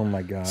funny. Oh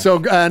my gosh.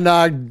 So,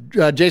 and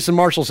Jason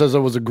Marshall says it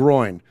was a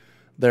groin.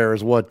 There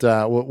is what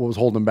was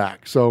holding him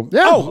back. So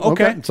yeah. Oh,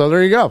 okay. So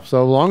there you go.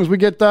 So as long as we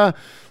get, as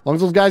long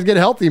as those guys get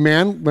healthy,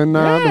 man, then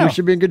we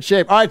should be in good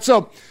shape. All right.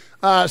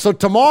 So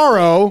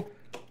tomorrow,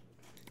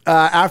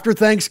 after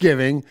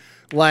Thanksgiving,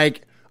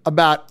 like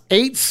about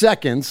 8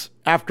 seconds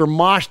after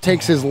Mosh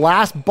takes his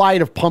last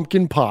bite of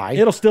pumpkin pie,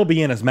 it'll still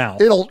be in his mouth.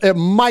 It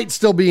might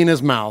still be in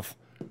his mouth.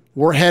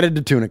 We're headed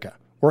to Tunica.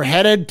 We're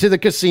headed to the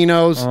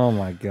casinos. Oh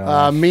my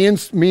god. Me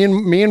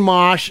and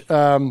Mosh.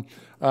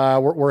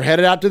 We're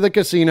headed out to the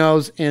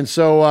casinos, and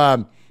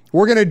so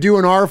we're going to do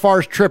an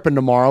RFR's tripping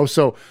tomorrow.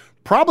 So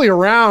probably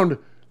around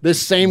this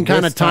same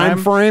kind of time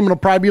frame. It'll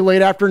probably be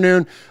late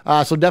afternoon.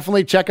 So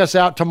definitely check us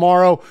out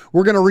tomorrow.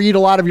 We're going to read a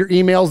lot of your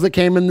emails that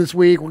came in this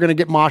week. We're going to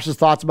get Mosh's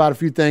thoughts about a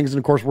few things. And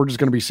of course, we're just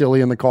going to be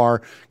silly in the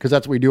car because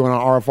that's what we do on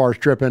RFR's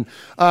tripping.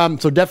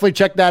 So definitely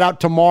check that out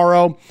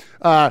tomorrow.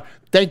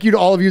 Thank you to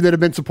all of you that have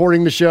been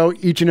supporting the show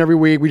each and every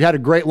week. We had a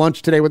great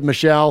lunch today with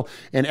Michelle,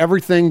 and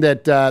everything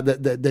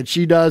that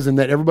she does and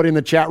that everybody in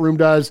the chat room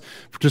does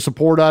to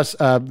support us,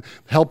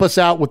 help us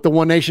out with the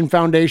One Nation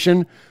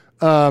Foundation.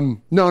 No,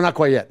 not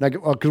quite yet,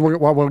 because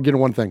we're getting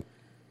one thing.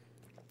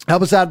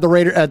 Help us out at the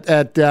Raider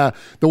at the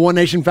One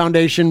Nation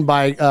Foundation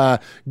by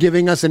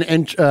giving us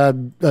a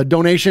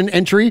donation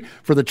entry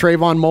for the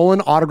Trayvon Mullen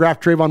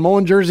autographed Trayvon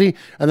Mullen jersey,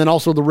 and then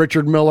also the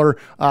Richard Miller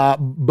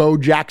Bo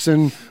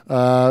Jackson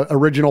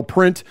original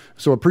print.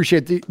 So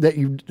appreciate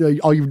that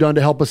all you've done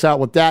to help us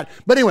out with that.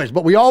 But anyways,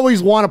 we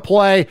always want to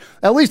play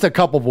at least a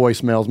couple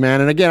voicemails,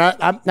 man. And again,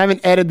 I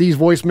haven't edited these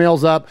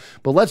voicemails up,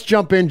 but let's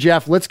jump in,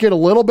 Jeff. Let's get a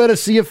little bit of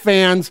Sea of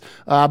Fans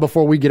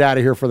before we get out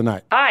of here for the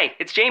night. Hi,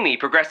 it's Jamie,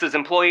 Progressive's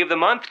Employee of the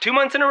Month, 2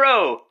 months in a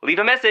row. Leave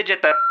a message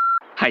at the...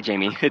 Hi,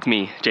 Jamie. It's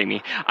me,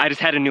 Jamie. I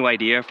just had a new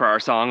idea for our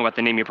song about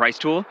the Name Your Price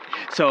tool.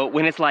 So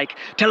when it's like,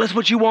 tell us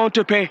what you want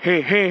to pay,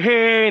 hey, hey,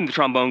 hey, and the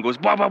trombone goes,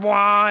 blah, blah,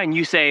 blah, and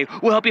you say,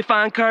 we'll help you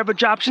find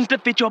coverage options to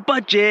fit your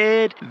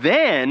budget.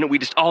 Then we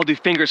just all do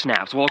finger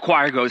snaps while a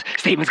choir goes,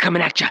 savings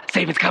coming at ya,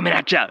 savings coming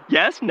at ya.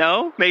 Yes?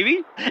 No?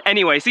 Maybe?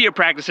 Anyway, see your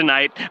practice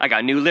tonight. I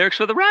got new lyrics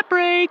for the rap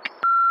break.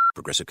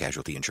 Progressive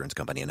Casualty Insurance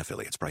Company and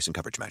Affiliates. Price and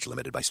coverage match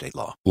limited by state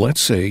law.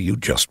 Let's say you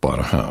just bought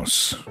a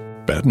house.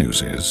 Bad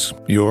news is,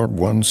 you're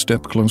one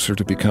step closer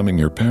to becoming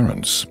your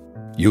parents.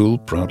 You'll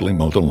proudly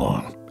mow the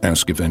lawn.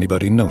 Ask if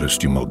anybody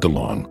noticed you mowed the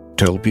lawn.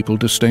 Tell people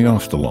to stay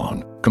off the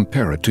lawn.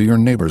 Compare it to your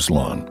neighbor's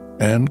lawn.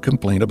 And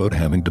complain about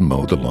having to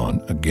mow the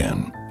lawn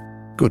again.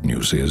 Good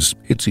news is,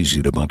 it's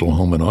easy to bundle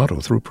home and auto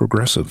through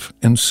Progressive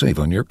and save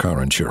on your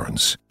car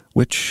insurance.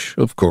 Which,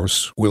 of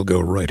course, will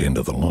go right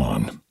into the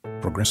lawn.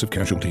 Progressive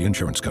Casualty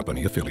Insurance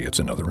Company, Affiliates,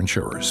 and other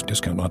insurers.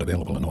 Discount not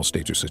available in all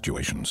states or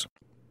situations.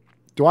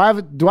 Do I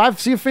have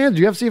Sea of Fans?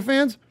 Do you have Sea of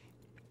Fans?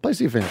 Play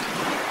Sea of Fans.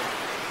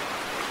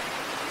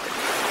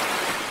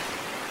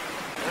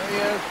 There he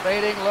is,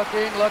 baiting,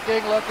 looking.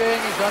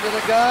 He's under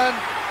the gun.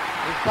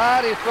 His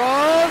body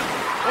throws.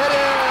 It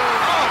is.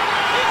 Oh,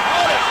 he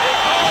caught it. He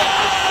caught it.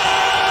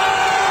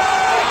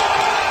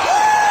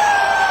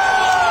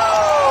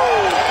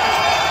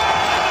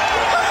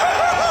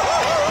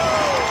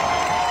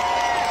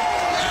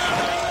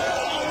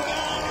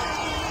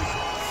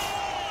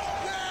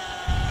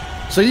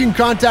 So you can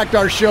contact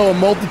our show a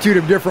multitude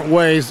of different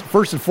ways.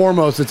 First and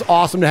foremost, it's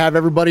awesome to have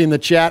everybody in the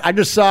chat. I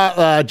just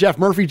saw Jeff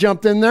Murphy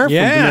jumped in there from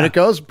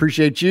Domenico's.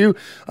 Appreciate you.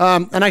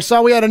 And I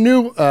saw we had a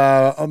new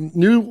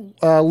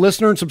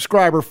listener and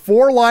subscriber.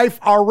 For Life,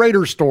 Our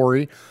Raider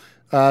Story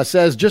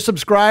says, just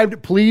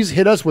subscribed. Please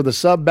hit us with a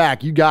sub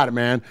back. You got it,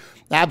 man.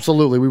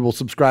 Absolutely. We will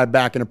subscribe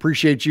back and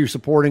appreciate you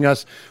supporting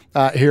us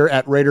here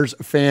at Raiders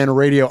Fan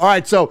Radio. All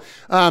right, so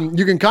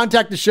you can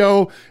contact the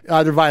show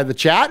either via the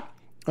chat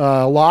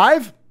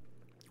live,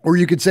 or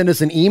you could send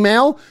us an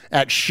email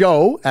at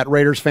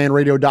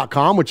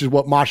show@RaidersFanRadio.com, which is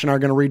what Mosh and I are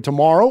going to read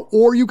tomorrow.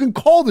 Or you can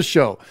call the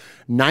show,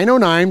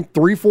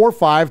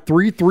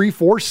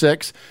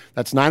 909-345-3346.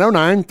 That's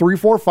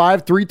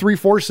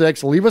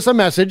 909-345-3346. Leave us a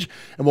message,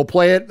 and we'll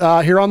play it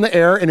here on the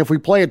air. And if we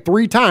play it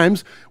 3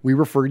 times, we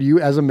refer to you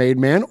as a made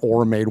man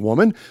or a made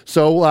woman.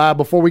 So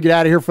before we get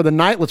out of here for the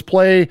night, let's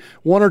play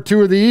 1 or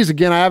 2 of these.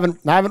 Again, I haven't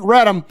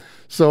read them,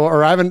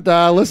 or I haven't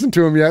listened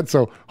to them yet,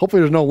 so hopefully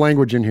there's no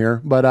language in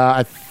here. But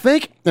I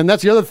think, and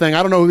that's the other thing,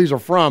 I don't know who these are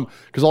from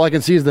because all I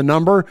can see is the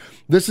number.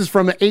 This is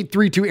from an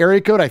 832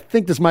 area code. I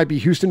think this might be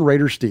Houston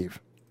Raiders Steve.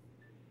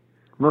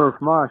 Murph,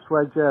 Mosh,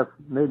 Swag Jeff,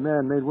 made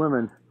man, made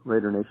women,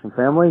 Raider Nation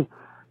family.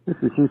 This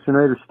is Houston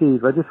Raiders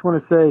Steve. I just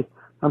want to say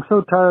I'm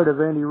so tired of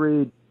Andy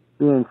Reid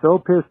being so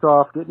pissed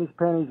off, getting his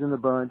panties in the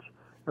bunch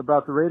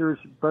about the Raiders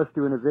bus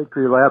doing a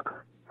victory lap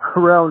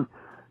around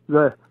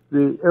the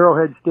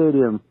Arrowhead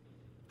Stadium,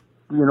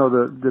 you know,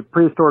 the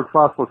prehistoric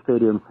fossil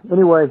stadium.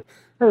 Anyway,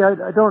 hey,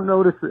 I don't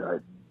notice,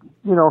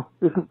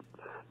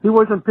 he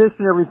wasn't pissed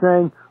and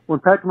everything when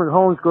Patrick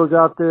Mahomes goes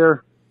out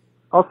there,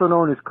 also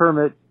known as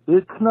Kermit.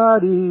 It's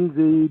not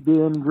easy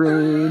being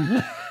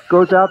green.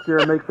 Goes out there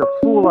and makes a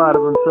fool out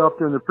of himself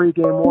during the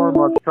pregame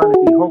warm-ups trying to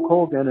beat Hulk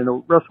Hogan in a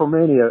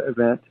WrestleMania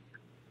event.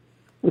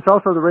 It's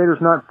also the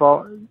Raiders' not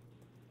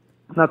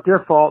their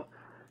fault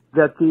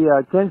that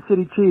the Kansas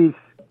City Chiefs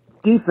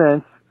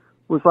defense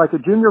was like a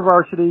junior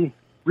varsity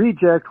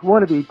reject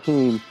wannabe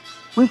team.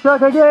 We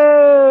suck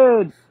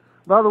again!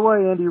 By the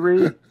way, Andy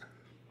Reid,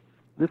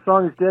 this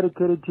song is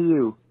dedicated to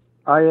you.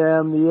 I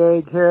am the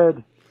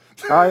egghead.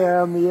 I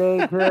am the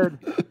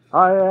egghead.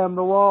 I am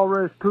the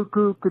walrus.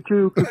 Cuckoo,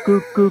 cuckoo,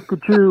 cuckoo,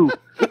 cuckoo.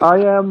 I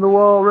am the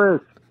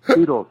walrus.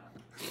 Beatles.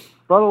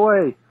 By the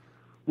way,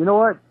 you know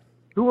what?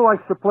 Who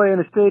likes to play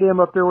in a stadium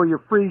up there where you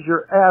freeze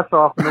your ass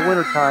off in the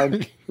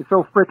wintertime? It's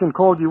so freaking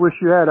cold you wish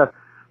you had a,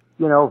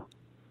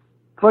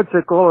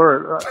 fudgesicle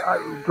or a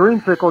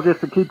dreamsicle just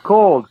to keep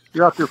cold.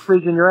 You're out there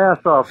freezing your ass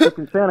off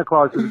thinking Santa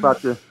Claus is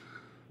about to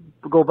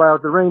go by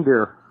with the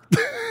reindeer.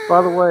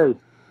 By the way,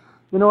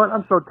 you know what?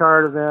 I'm so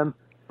tired of them.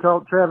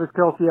 Travis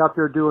Kelce out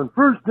there doing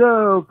first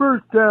down.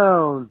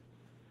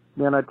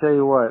 Man, I tell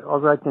you what,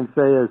 all I can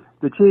say is,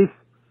 the Chiefs,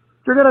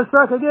 you're going to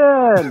suck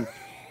again.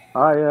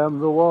 I am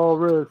the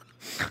walrus.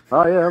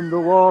 I am the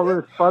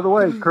walrus. By the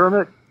way,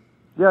 Kermit,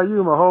 yeah,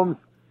 you, Mahomes,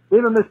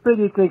 even Miss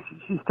Piggy thinks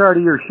she's tired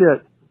of your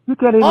shit. You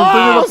can't even bring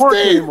her the pork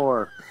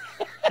anymore.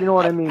 You know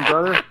what I mean,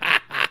 brother?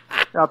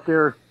 Out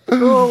there,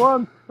 give me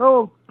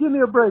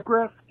a break,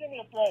 ref. Give me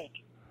a break.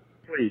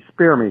 Please,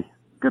 spare me.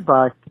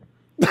 Goodbye.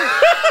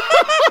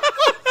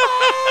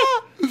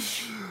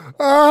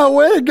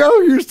 Way to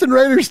go, Houston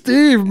Raiders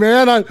Steve,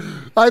 man.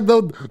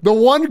 The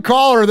one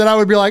caller that I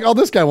would be like, oh,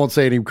 this guy won't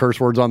say any curse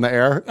words on the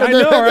air. And I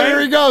know, right?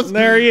 There he goes.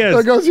 There he is.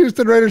 There goes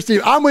Houston Raiders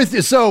Steve. I'm with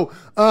you. So,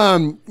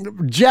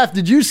 Jeff,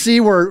 did you see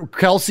where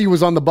Kelce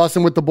was on the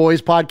Bussin' with the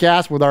Boys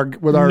podcast with our?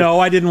 No,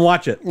 I didn't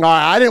watch it.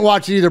 I didn't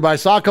watch it either, but I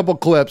saw a couple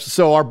clips.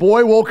 So our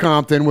boy Will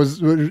Compton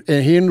and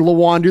he and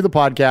LaJuan do the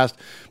podcast,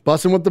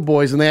 Bussin' with the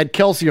Boys, and they had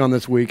Kelce on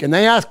this week, and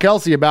they asked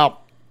Kelce about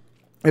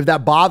if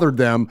that bothered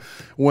them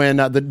when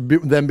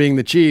them being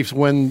the Chiefs,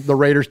 when the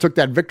Raiders took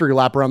that victory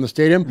lap around the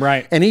stadium.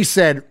 Right. And he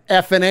said,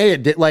 F&A,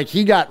 it did. Like,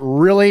 he got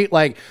really,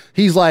 like,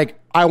 he's like,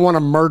 I want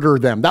to murder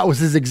them. That was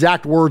his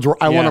exact words, were,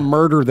 I want to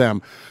murder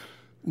them.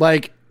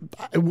 Like,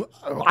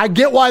 I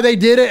get why they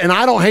did it, and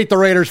I don't hate the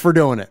Raiders for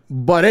doing it,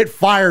 but it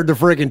fired the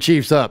freaking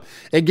Chiefs up.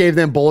 It gave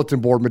them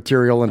bulletin board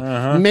material,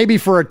 and maybe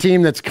for a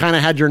team that's kind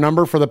of had your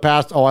number for the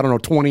past,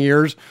 20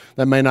 years,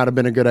 that may not have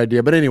been a good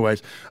idea. But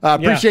anyways,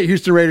 appreciate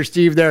Houston Raiders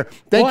Steve there.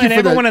 Thank you for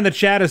everyone in the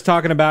chat is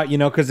talking about,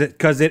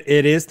 because it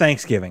is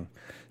Thanksgiving.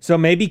 So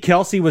maybe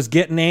Kelce was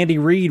getting Andy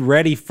Reid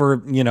ready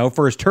for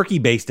his turkey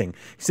basting.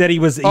 He said he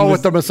was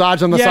with the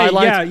massage on the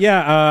sidelines?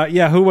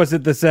 Yeah. Who was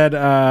it that said,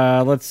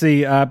 let's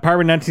see, Pyro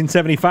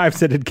 1975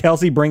 said, did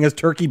Kelce bring his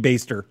turkey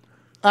baster?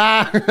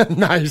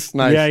 Nice.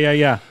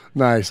 Yeah.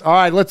 Nice. All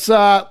right, let's,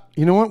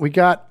 you know what? We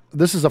got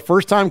this is a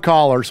first-time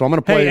caller, so I'm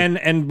going to play. Hey,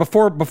 and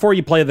before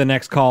you play the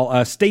next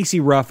call, Stacy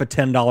Ruff, a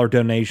 $10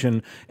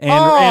 donation,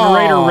 and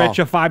Raider Rich,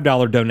 a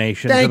 $5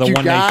 donation to the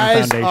One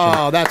Nation Foundation.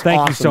 Oh, that's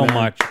Thank awesome, you so man.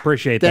 much.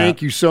 Appreciate that.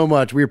 Thank you so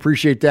much. We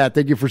appreciate that.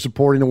 Thank you for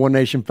supporting the One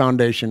Nation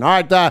Foundation. All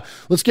right,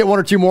 let's get one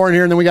or two more in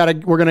here, and then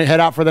we're going to head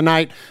out for the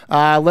night.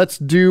 Let's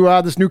do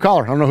this new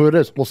caller. I don't know who it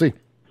is. We'll see.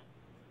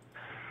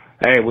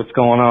 Hey, what's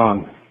going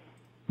on?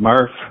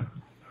 Murph,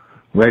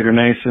 Raider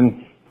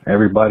Nation,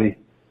 everybody.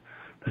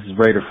 This is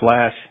Raider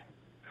Flash.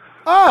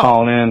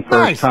 Calling in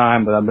first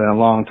time, but I've been a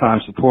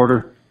long-time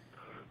supporter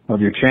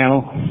of your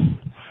channel.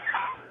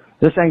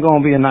 This ain't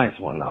going to be a nice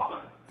one, though.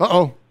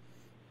 Uh-oh.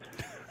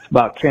 It's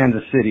about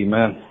Kansas City,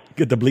 man.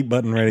 Get the bleep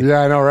button ready.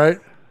 Yeah, I know, right?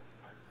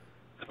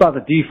 It's about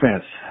the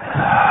defense.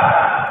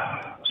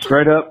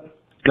 Straight up,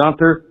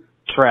 Gunther,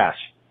 trash.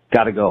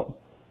 Got to go.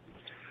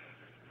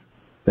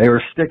 They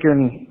were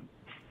sticking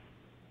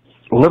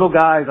little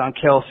guys on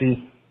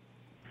Kelsey.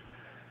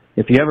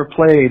 If you ever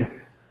played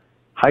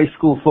high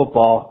school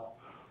football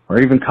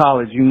or even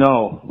college, you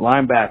know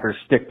linebackers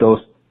stick those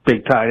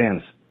big tight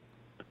ends.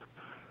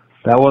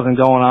 That wasn't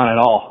going on at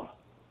all.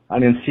 I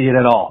didn't see it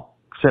at all,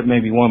 except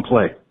maybe one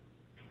play.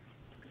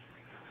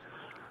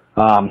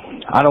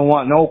 I don't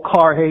want no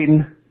Carr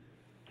hating.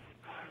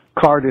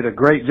 Carr did a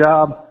great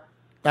job.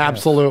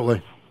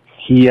 Absolutely.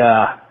 He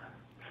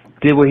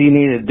did what he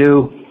needed to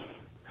do.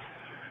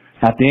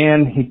 At the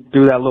end, he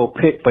threw that little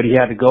pick, but he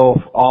had to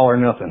go all or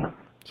nothing.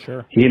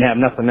 Sure. He didn't have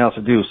nothing else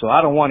to do, so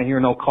I don't want to hear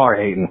no Carr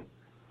hating.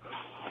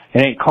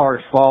 It ain't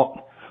Carr's fault.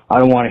 I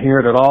don't want to hear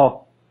it at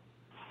all.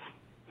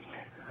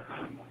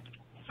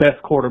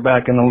 Best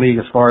quarterback in the league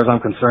as far as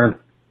I'm concerned.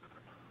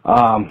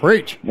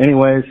 Preach.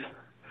 Anyways,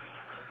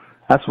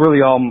 that's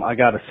really all I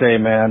got to say,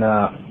 man.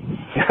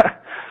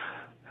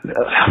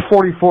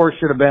 44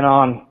 should have been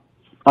on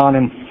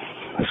him.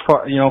 As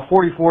far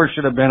 44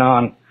 should have been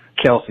on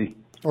Kelsey.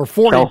 Or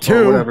 42. Kelsey,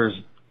 or whatever his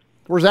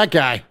Where's that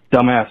guy?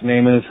 dumbass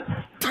name is.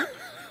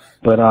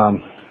 But to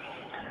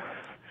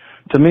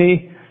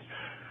me,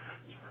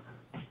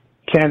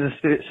 Kansas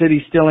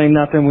City still ain't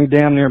nothing. We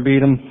damn near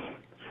beat them.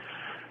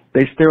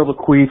 They still the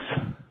queefs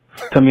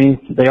to me.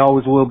 They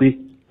always will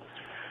be.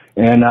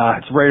 And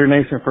it's Raider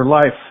Nation for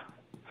life.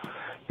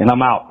 And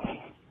I'm out.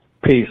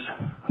 Peace.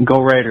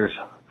 Go Raiders.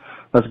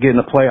 Let's get in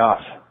the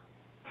playoffs.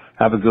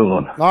 Have a good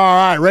one. All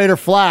right, Raider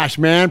Flash,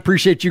 man.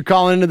 Appreciate you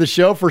calling into the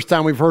show. First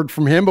time we've heard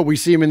from him, but we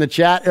see him in the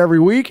chat every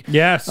week.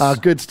 Yes.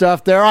 Good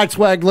stuff there. All right,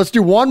 Swag, let's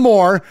do one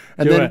more.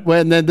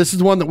 And then this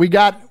is one that we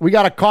got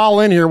a call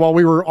in here while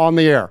we were on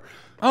the air.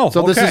 Oh,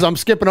 so this okay. is, I'm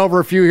skipping over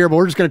a few here, but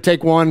we're just going to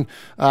take one,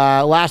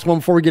 last one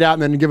before we get out,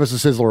 and then give us a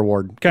Sizzler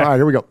Award. Okay. All right,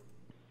 here we go.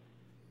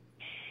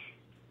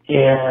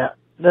 Yeah,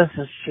 this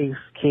is Chiefs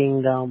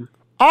Kingdom.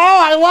 Oh,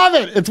 I love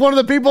it. It's one of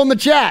the people in the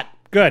chat.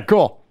 Good.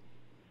 Cool.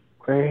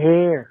 We're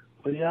here.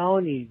 We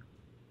own you.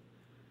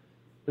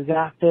 We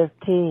got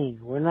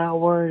 15. We're not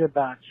worried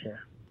about you.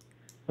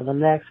 For the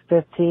next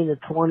 15 to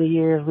 20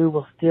 years, we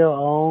will still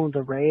own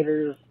the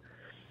Raiders.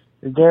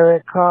 And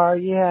Derek Carr,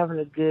 you having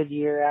a good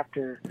year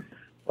after,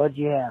 what'd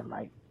you have,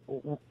 like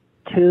 2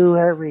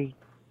 every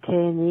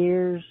 10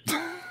 years?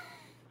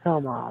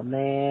 Come on,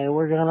 man.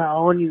 We're going to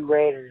own you,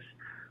 Raiders,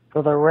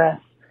 for the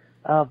rest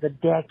of the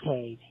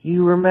decade.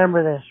 You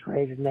remember this,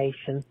 Raider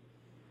Nation.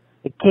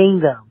 The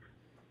Kingdom.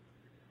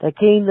 The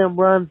Kingdom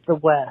runs the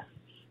West.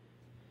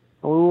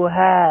 And we will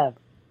have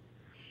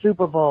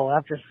Super Bowl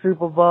after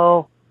Super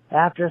Bowl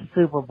after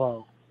Super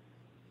Bowl.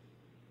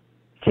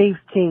 Chiefs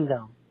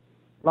Kingdom.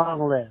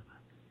 Long live.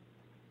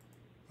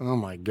 Oh,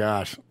 my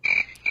gosh.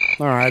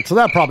 All right, so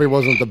that probably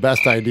wasn't the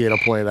best idea to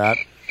play that.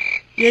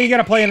 Yeah, you got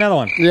to play another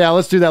one. Yeah,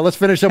 let's do that. Let's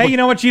finish up. Hey, you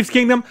know what, Chiefs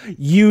Kingdom?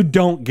 You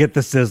don't get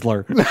the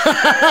Sizzler.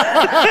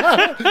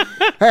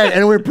 Hey,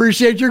 and we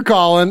appreciate your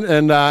calling.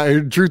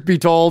 And truth be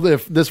told,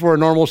 if this were a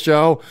normal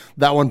show,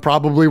 that one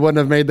probably wouldn't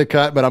have made the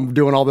cut. But I'm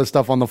doing all this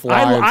stuff on the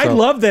fly. I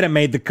love that it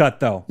made the cut,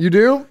 though. You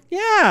do?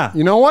 Yeah.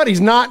 You know what?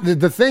 He's not.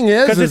 The thing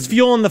is, because it's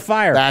fueling the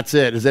fire. That's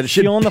it. Is that it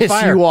should Fueling the piss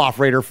fire. you off,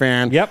 Raider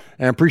fan? Yep.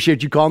 And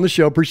appreciate you calling the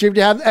show. Appreciate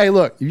you having. Hey,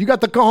 look, if you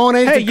got the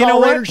cojones Hey, to you know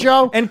call what? Raider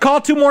show, And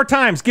call 2 more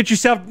times. Get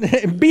yourself.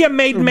 Be a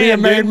made man. Be a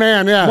made dude.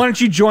 man. Yeah. Why don't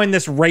you join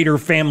this Raider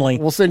family?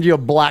 We'll send you a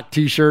black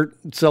T-shirt.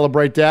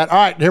 Celebrate that. All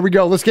right, here we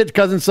go. Let's get to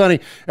Cousin Sonny.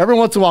 Every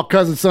once in a while,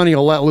 Cousin Sonny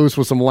will let loose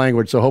with some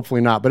language, so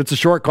hopefully not. But it's a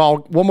short call.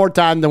 One more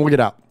time, then we'll get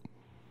out.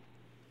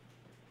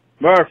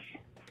 Murph,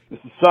 this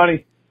is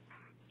Sonny.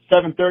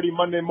 7:30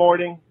 Monday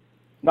morning.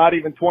 Not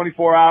even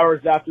 24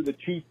 hours after the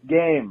Chiefs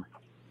game.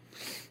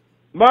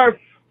 Murph,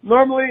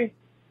 normally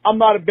I'm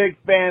not a big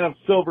fan of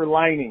silver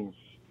linings.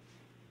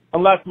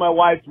 Unless my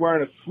wife's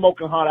wearing a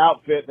smoking hot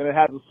outfit and it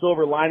has a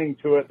silver lining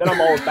to it, then I'm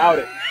all about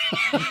it.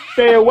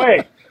 Stay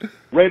away,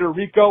 Raider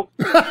Rico.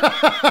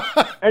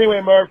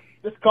 Anyway, Murph,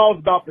 this call is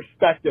about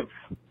perspective.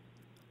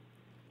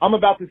 I'm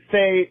about to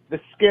say the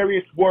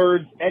scariest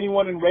words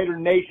anyone in Raider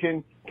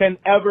Nation can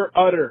ever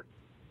utter.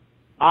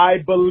 I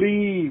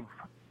believe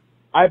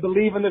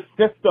in the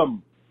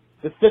system.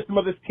 The system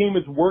of this team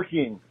is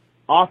working.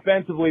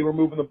 Offensively, we're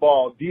moving the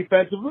ball.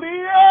 Defensively,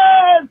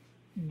 yes!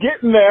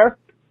 Getting there.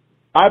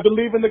 I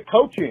believe in the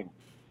coaching.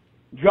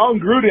 John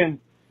Gruden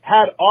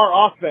had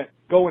our offense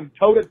going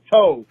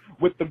toe-to-toe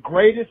with the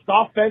greatest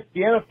offense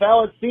the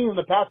NFL has seen in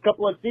the past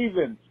couple of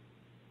seasons.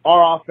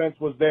 Our offense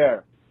was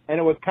there. And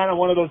it was kind of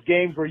one of those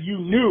games where you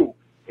knew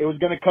it was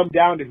going to come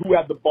down to who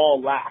had the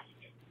ball last.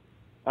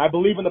 I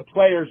believe in the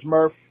players,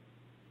 Murph.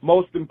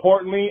 Most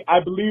importantly, I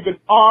believe in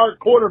our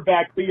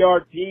quarterback,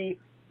 BRT,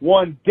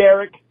 one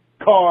Derek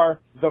Carr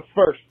the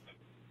first.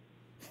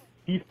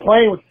 He's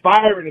playing with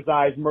fire in his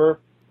eyes, Murph.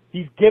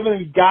 He's giving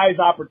these guys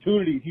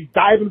opportunities. He's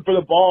diving for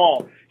the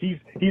ball. He's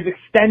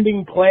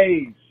extending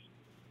plays.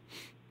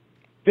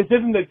 This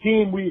isn't the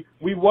team we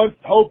once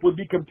hoped would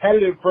be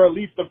competitive for at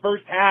least the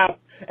first half,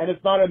 and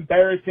it's not an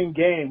embarrassing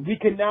game. We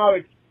can now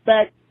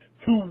expect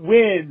to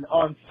win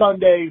on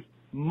Sundays,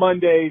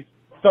 Mondays,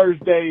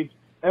 Thursdays,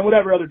 and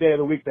whatever other day of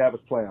the week they have us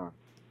play on.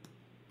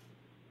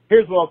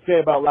 Here's what I'll say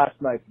about last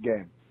night's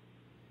game.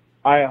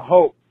 I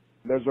hope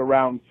there's a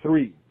round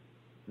 3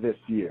 this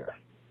year.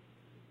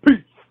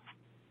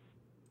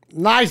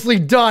 Nicely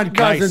done,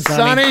 Cousin Nice,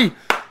 Sonny. Sonny.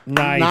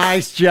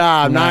 Nice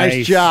job.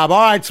 Nice job. All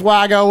right,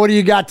 Swaggo, what do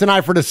you got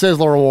tonight for the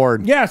Sizzler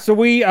Award? Yeah, so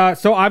we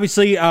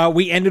obviously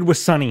we ended with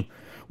Sonny.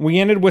 We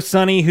ended with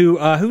Sonny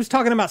who's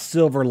talking about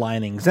silver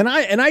linings. And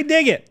I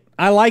dig it.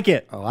 I like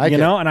it. I like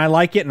it. And I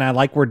like it, and I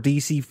like where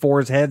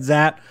DC4's head's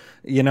at.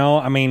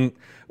 I mean,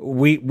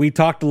 we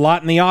talked a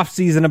lot in the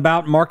offseason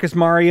about Marcus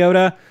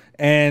Mariota,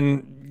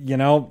 and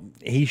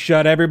he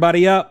shut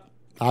everybody up.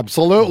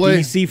 Absolutely.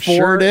 DC4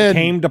 Sure did.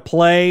 came to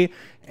play.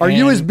 Are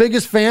you his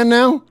biggest fan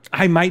now?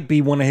 I might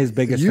be one of his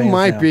biggest fans. You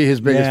might now. be his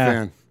biggest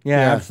fan.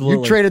 Yeah, absolutely.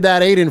 You traded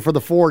that 8 in for the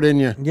 4,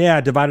 didn't you?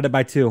 Yeah, divided it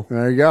by 2.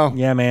 There you go.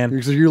 Yeah, man.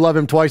 Because you love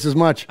him twice as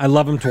much. I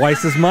love him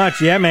twice as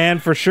much. Yeah, man,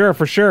 for sure.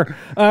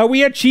 We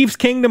had Chiefs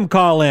Kingdom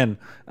call in,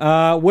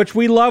 which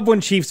we love when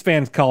Chiefs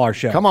fans call our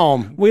show. Come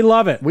on. We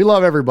love it. We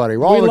love everybody.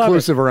 We're all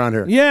inclusive around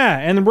here. Yeah,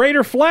 and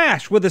Raider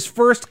Flash with his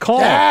first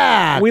call.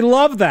 Yeah. We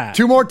love that.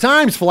 2 more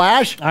times,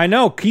 Flash. I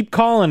know. Keep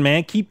calling,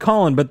 man. Keep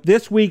calling. But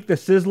this week, the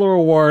Sizzler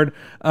Award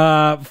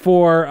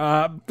for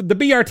the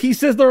BRT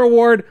Sizzler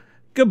Award,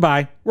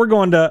 goodbye. We're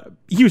going to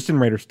Houston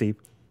Raiders, Steve.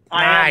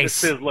 I am the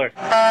Sizzler.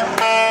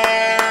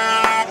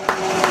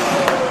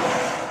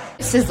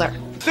 Sizzler.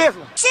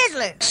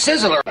 Sizzler.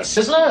 Sizzler.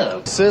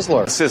 Sizzler.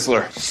 Sizzler.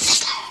 Sizzler.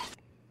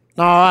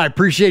 All right.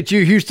 Appreciate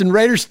you, Houston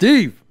Raiders,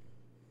 Steve.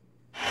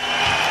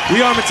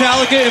 We are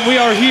Metallica, and we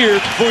are here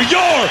for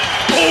your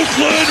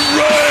Oakland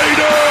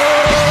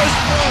Raiders!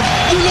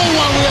 You know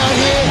why we're out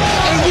here,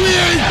 and we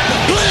ain't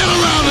playing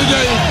around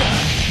today.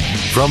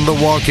 From The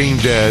Walking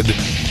Dead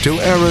to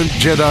errant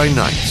Jedi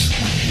Knights,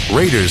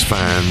 Raiders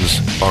fans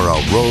are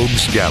a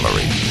rogues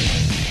gallery.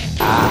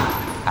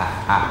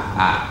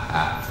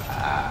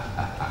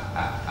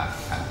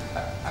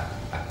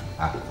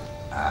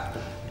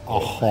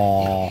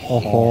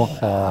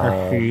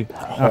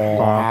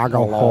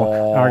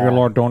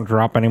 Aguilar, don't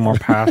drop any more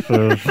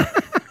passes.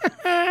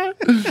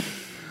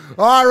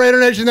 All right, Raider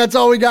Nation, that's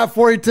all we got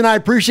for you tonight.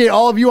 Appreciate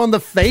all of you on the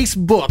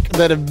Facebook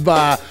that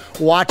have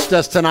watched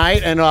us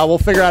tonight, and we'll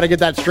figure out how to get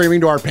that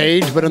streaming to our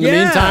page. But in the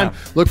meantime,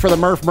 look for the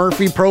Murph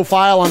Murphy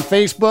profile on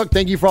Facebook.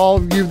 Thank you for all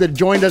of you that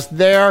joined us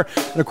there.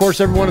 And, of course,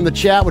 everyone in the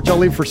chat, which I'll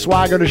leave for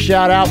Swaggo to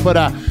shout out.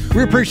 But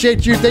we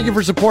appreciate you. Thank you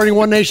for supporting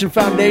One Nation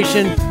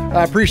Foundation.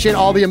 Appreciate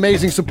all the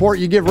amazing support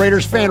you give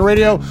Raiders Fan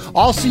Radio.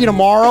 I'll see you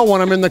tomorrow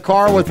when I'm in the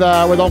car with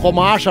Uncle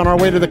Mosh on our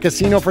way to the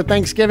casino for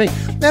Thanksgiving.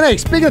 And, hey,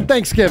 speaking of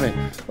Thanksgiving,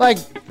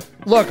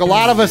 look, a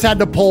lot of us had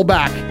to pull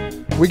back.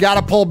 We got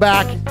to pull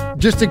back.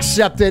 Just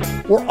accept it.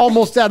 We're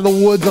almost out of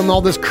the woods on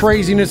all this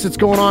craziness that's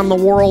going on in the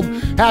world.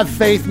 Have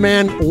faith,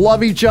 man.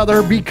 Love each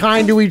other. Be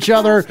kind to each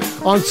other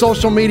on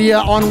social media,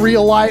 on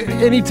real life,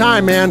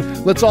 anytime,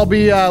 man. Let's all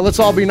be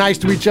nice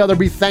to each other.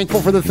 Be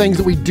thankful for the things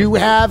that we do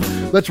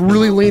have. Let's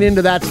really lean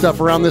into that stuff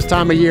around this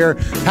time of year.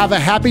 Have a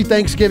happy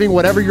Thanksgiving,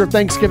 whatever your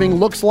Thanksgiving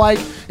looks like.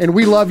 And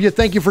we love you.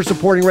 Thank you for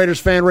supporting Raiders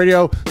Fan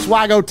Radio.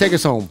 Swaggo, take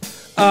us home.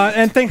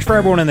 And thanks for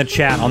everyone in the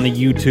chat on the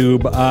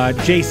YouTube.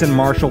 Jason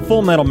Marshall,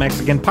 Full Metal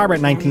Mexican,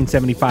 Pirate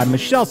 1975,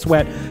 Michelle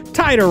Sweat,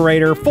 Tider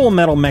Raider, Full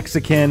Metal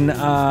Mexican,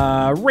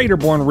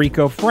 Raiderborn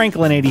Rico,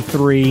 Franklin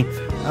 83,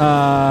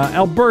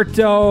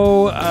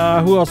 Alberto,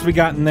 who else we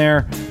got in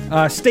there?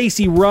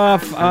 Stacy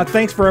Ruff.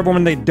 Thanks for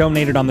everyone that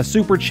donated on the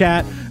Super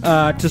Chat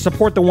to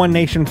support the One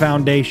Nation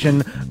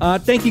Foundation.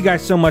 Thank you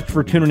guys so much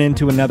for tuning in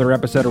to another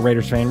episode of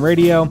Raiders Fan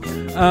Radio.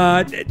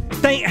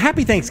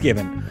 Happy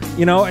Thanksgiving.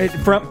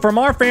 From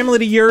our family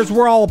to yours,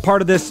 we're all a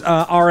part of this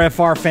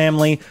RFR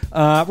family.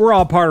 We're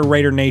all part of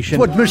Raider Nation.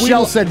 What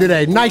Michelle said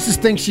today,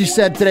 nicest thing she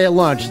said today at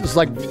lunch. It's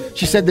like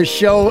she said this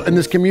show and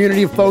this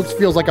community of folks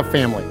feels like a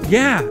family.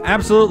 Yeah,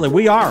 absolutely.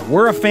 We are.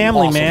 We're a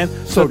family, Awesome. man.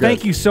 So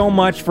thank you so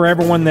much for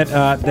everyone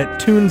that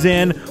tunes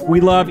in. We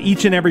love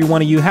each and every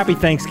one of you. Happy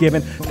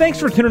Thanksgiving. Thanks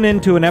for tuning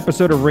in to an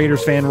episode of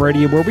Raiders Fan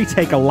Radio where we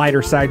take a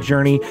lighter side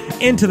journey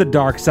into the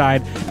dark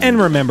side. And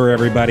remember,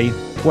 everybody,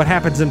 what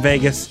happens in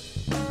Vegas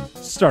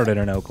started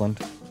in Oakland.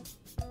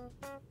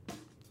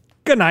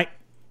 Good night.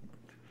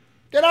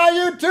 Good night,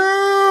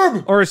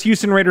 YouTube! Or as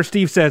Houston Raider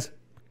Steve says,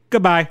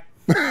 goodbye.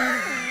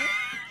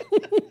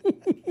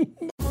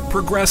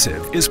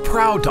 Progressive is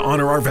proud to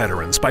honor our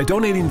veterans by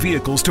donating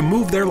vehicles to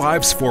move their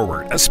lives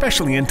forward,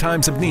 especially in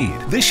times of need.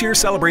 This year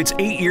celebrates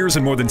 8 years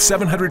and more than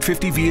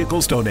 750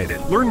 vehicles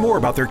donated. Learn more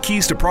about their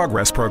Keys to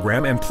Progress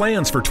program and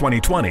plans for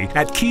 2020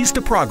 at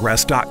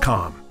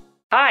keystoprogress.com.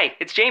 Hi,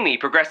 it's Jamie,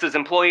 Progressive's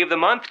Employee of the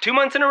Month, 2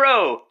 months in a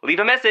row. Leave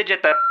a message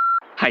at the...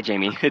 Hi,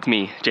 Jamie. It's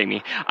me,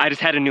 Jamie. I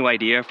just had a new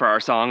idea for our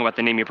song about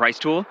the Name Your Price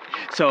tool.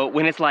 So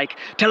when it's like,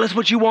 tell us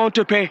what you want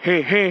to pay,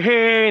 hey, hey,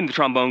 hey, and the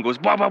trombone goes,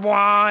 blah, blah,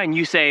 blah, and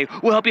you say,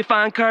 we'll help you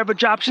find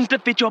coverage options to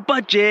fit your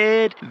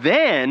budget.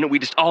 Then we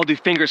just all do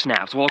finger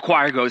snaps while a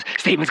choir goes,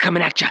 statements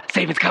coming at ya,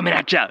 statements coming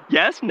at ya.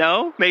 Yes?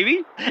 No?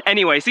 Maybe?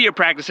 Anyway, see your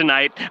practice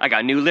tonight. I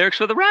got new lyrics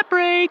for the rap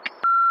break.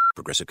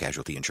 Progressive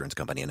Casualty Insurance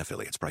Company and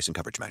Affiliates. Price and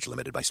coverage match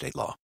limited by state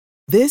law.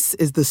 This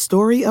is the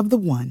story of the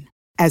one.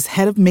 As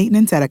head of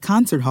maintenance at a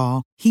concert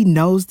hall, he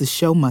knows the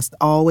show must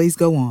always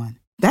go on.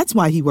 That's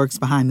why he works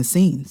behind the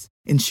scenes,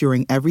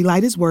 ensuring every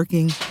light is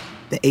working,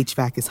 the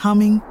HVAC is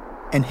humming,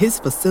 and his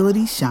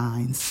facility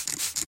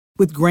shines.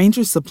 With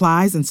Grainger's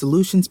supplies and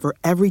solutions for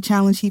every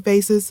challenge he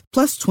faces,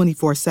 plus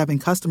 24/7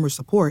 customer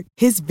support,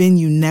 his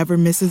venue never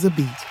misses a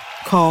beat.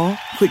 Call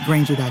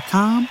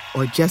quickgrainger.com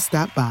or just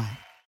stop by.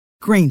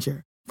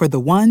 Grainger, for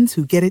the ones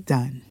who get it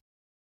done.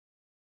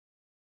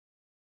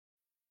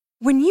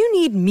 When you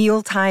need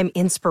mealtime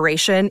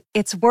inspiration,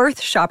 it's worth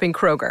shopping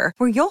Kroger,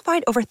 where you'll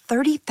find over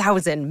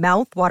 30,000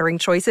 mouth-watering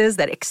choices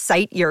that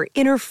excite your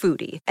inner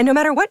foodie. And no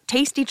matter what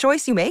tasty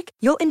choice you make,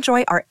 you'll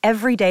enjoy our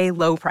everyday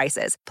low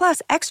prices,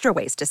 plus extra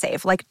ways to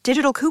save, like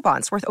digital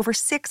coupons worth over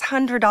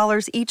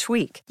 $600 each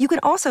week. You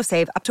can also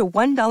save up to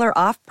 $1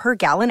 off per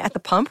gallon at the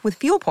pump with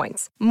fuel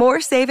points.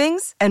 More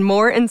savings and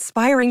more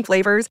inspiring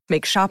flavors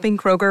make shopping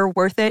Kroger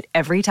worth it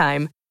every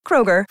time.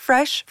 Kroger,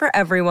 fresh for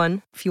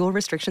everyone. Fuel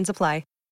restrictions apply.